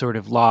 we've sort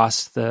of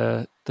lost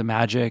the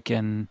magic,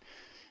 and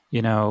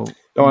No,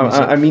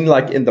 I mean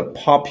like in the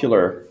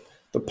popular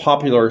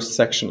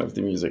section of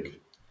the music.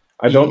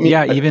 I don't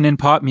mean even in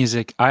pop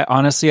music. I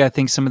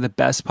think some of the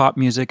best pop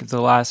music of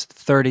the last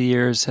 30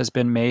 years has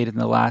been made in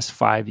the last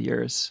 5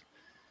 years.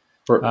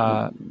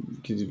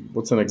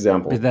 What's an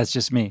example? That's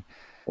just me.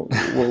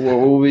 What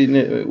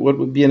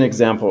would be an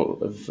example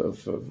of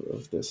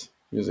this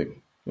music?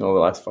 The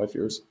last 5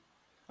 years.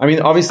 I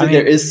mean, obviously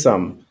there is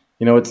some.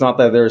 It's not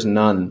that there's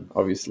none,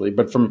 obviously,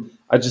 but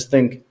I just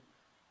think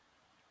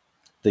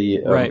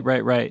the right.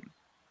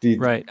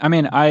 I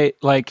mean, I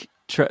like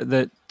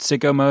the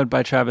Sicko Mode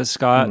by Travis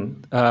Scott,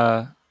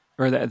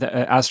 or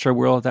the Astro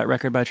World, that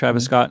record by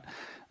Travis Scott.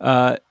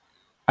 I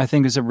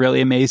think is a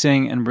really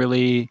amazing and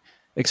really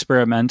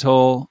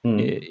experimental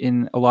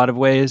in a lot of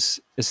ways,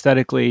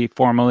 aesthetically,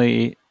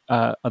 formally,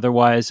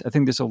 otherwise. I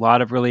think there's a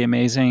lot of really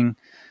amazing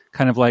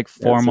kind of like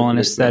formal and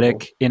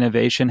aesthetic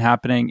innovation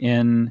happening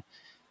in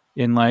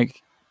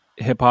like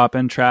hip hop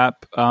and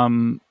trap. I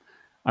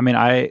mean,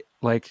 I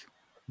like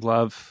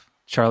love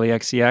Charlie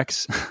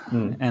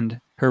XCX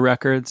and her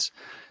records.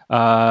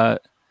 I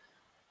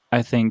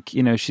think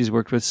she's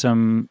worked with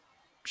a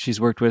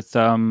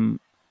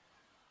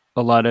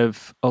lot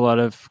of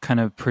kind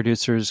of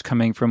producers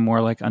coming from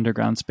more like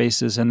underground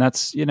spaces, and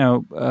that's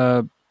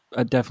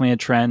definitely a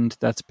trend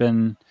that's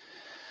been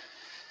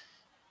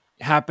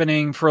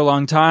happening for a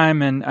long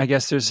time, and I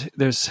guess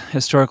there's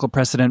historical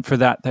precedent for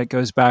that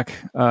goes back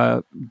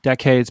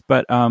decades.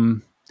 But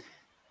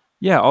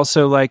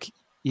also like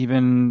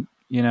even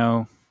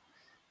Yeezus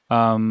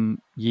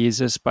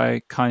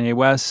by Kanye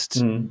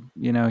West.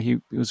 He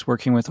was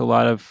working with a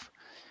lot of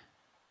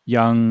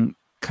young,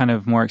 kind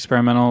of more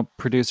experimental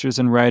producers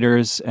and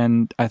writers,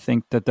 and I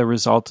think that the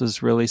result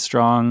is really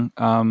strong.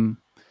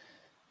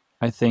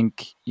 I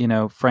think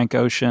Frank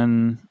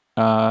Ocean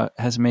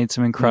has made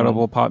some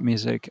incredible pop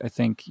music. I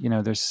think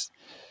there's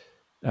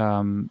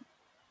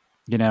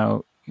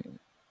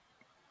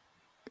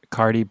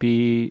Cardi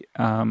B.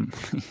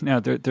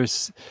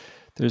 There's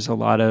a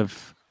lot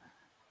of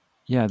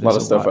there's a lot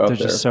of stuff out there.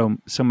 There's just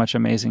so much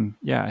amazing.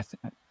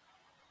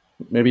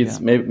 Maybe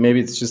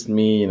it's just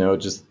me,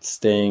 just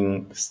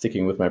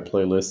sticking with my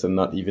playlist and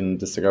not even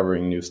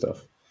discovering new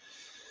stuff.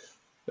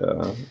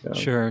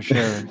 Sure,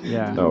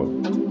 yeah. No.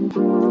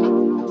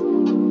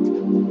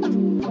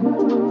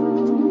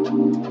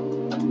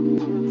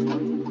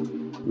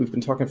 We've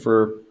been talking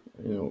for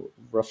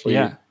roughly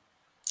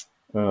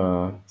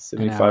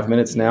 75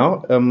 minutes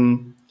now.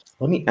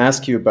 Let me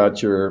ask you about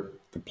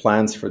the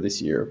plans for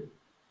this year.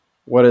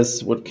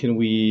 What can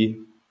we,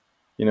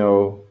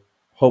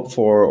 hope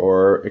for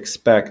or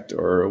expect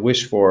or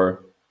wish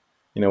for,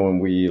 when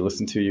we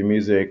listen to your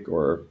music,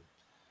 or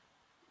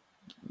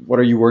what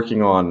are you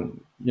working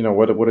on?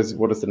 What is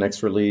the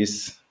next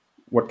release?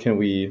 What can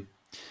we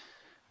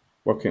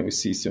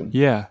see soon?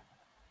 Yeah.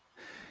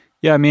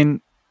 I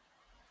mean,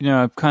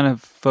 I've kind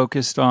of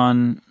focused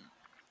on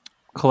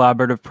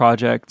collaborative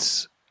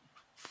projects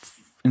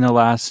in the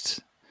last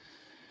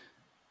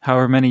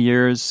however many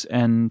years,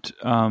 and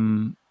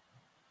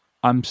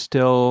I'm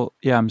still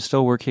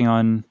working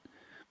on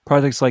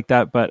projects like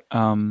that, but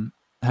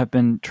have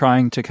been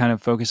trying to kind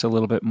of focus a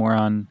little bit more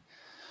on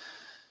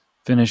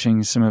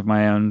finishing some of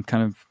my own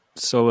kind of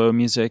solo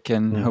music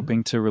and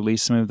hoping to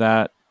release some of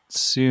that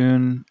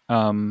soon.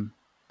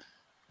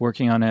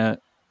 Working on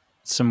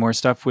some more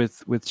stuff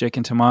with Jake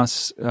and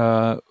Tomas,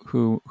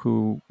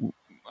 who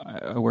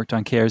I worked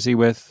on KRZ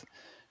with.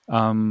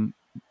 Kind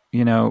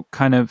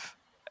of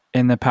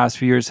in the past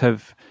few years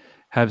have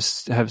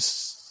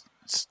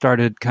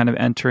started kind of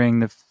entering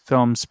the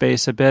film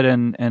space a bit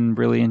and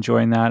really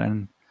enjoying that,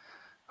 and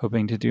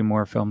hoping to do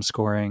more film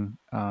scoring.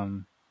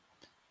 I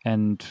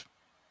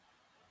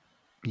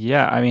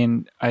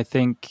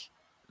think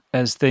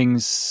as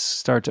things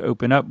start to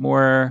open up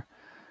more,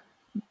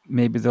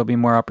 maybe there'll be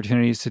more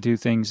opportunities to do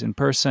things in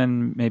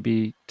person,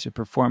 maybe to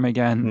perform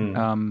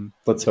again.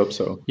 Let's hope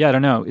so. Yeah, I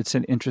don't know. It's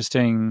an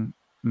interesting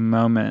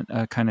moment,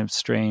 a kind of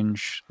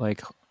strange,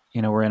 like,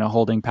 we're in a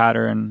holding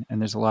pattern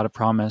and there's a lot of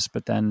promise,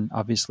 but then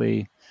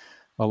obviously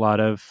a lot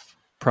of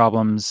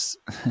problems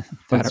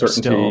that are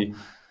still,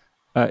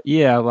 a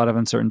lot of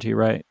uncertainty.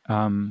 Right.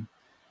 I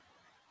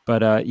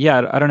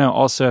don't know.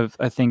 Also,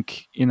 I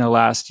think in the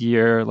last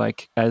year,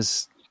 like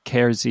as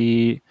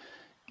KRZ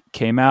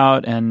came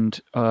out and,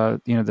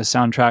 the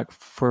soundtrack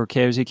for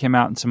KRZ came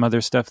out and some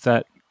other stuff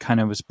that kind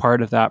of was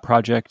part of that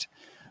project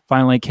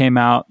finally came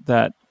out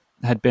that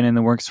had been in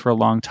the works for a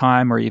long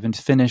time or even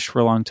finished for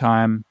a long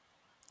time.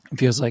 It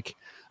feels like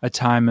a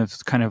time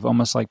of kind of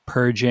almost like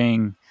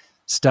purging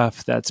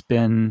stuff that's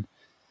been,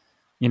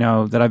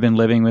 that I've been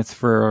living with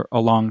for a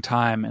long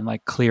time, and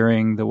like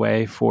clearing the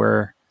way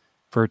for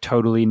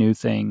totally new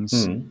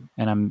things. And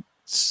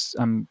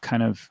I'm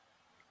kind of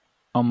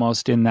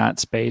almost in that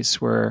space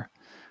where,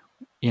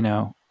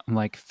 I'm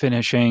like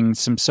finishing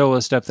some solo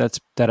stuff that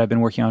I've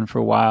been working on for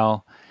a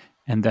while.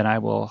 And then I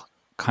will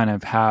kind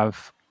of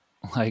have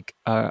like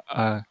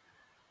a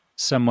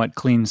somewhat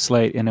clean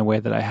slate in a way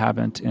that I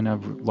haven't in a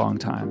long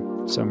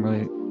time. So I'm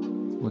really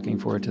looking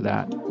forward to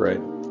that. Great.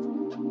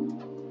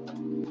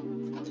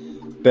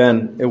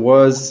 Ben, it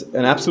was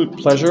an absolute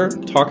pleasure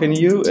talking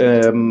to you.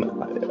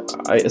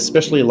 I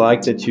especially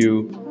like that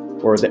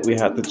we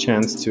had the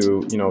chance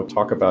to,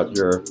 talk about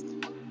your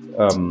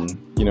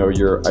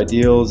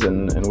ideals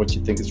and what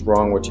you think is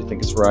wrong, what you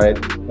think is right.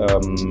 I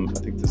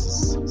think this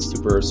is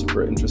super,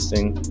 super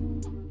interesting.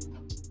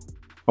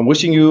 I'm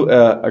wishing you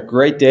a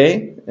great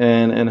day,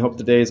 and hope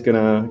the day is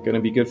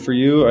gonna be good for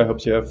you. I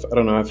hope you have, I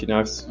don't know if you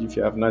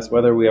have nice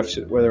weather. We have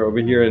shit weather over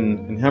here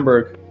in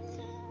Hamburg.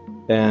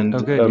 And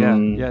good.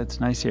 Yeah, it's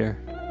nice here.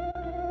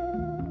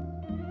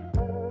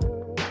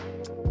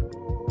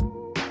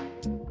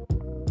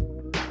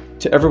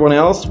 To everyone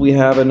else, we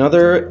have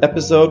another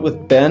episode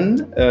with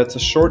Ben. It's a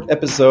short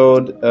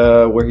episode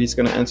where he's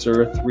going to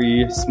answer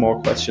 3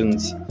 small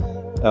questions.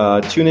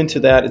 Tune into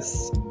that.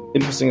 It's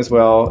interesting as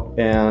well.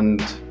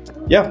 And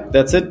yeah,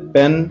 that's it.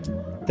 Ben,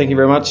 thank you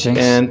very much. Thanks.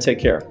 And take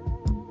care.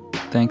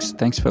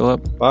 Thanks,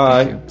 Philip.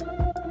 Bye.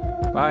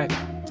 Bye.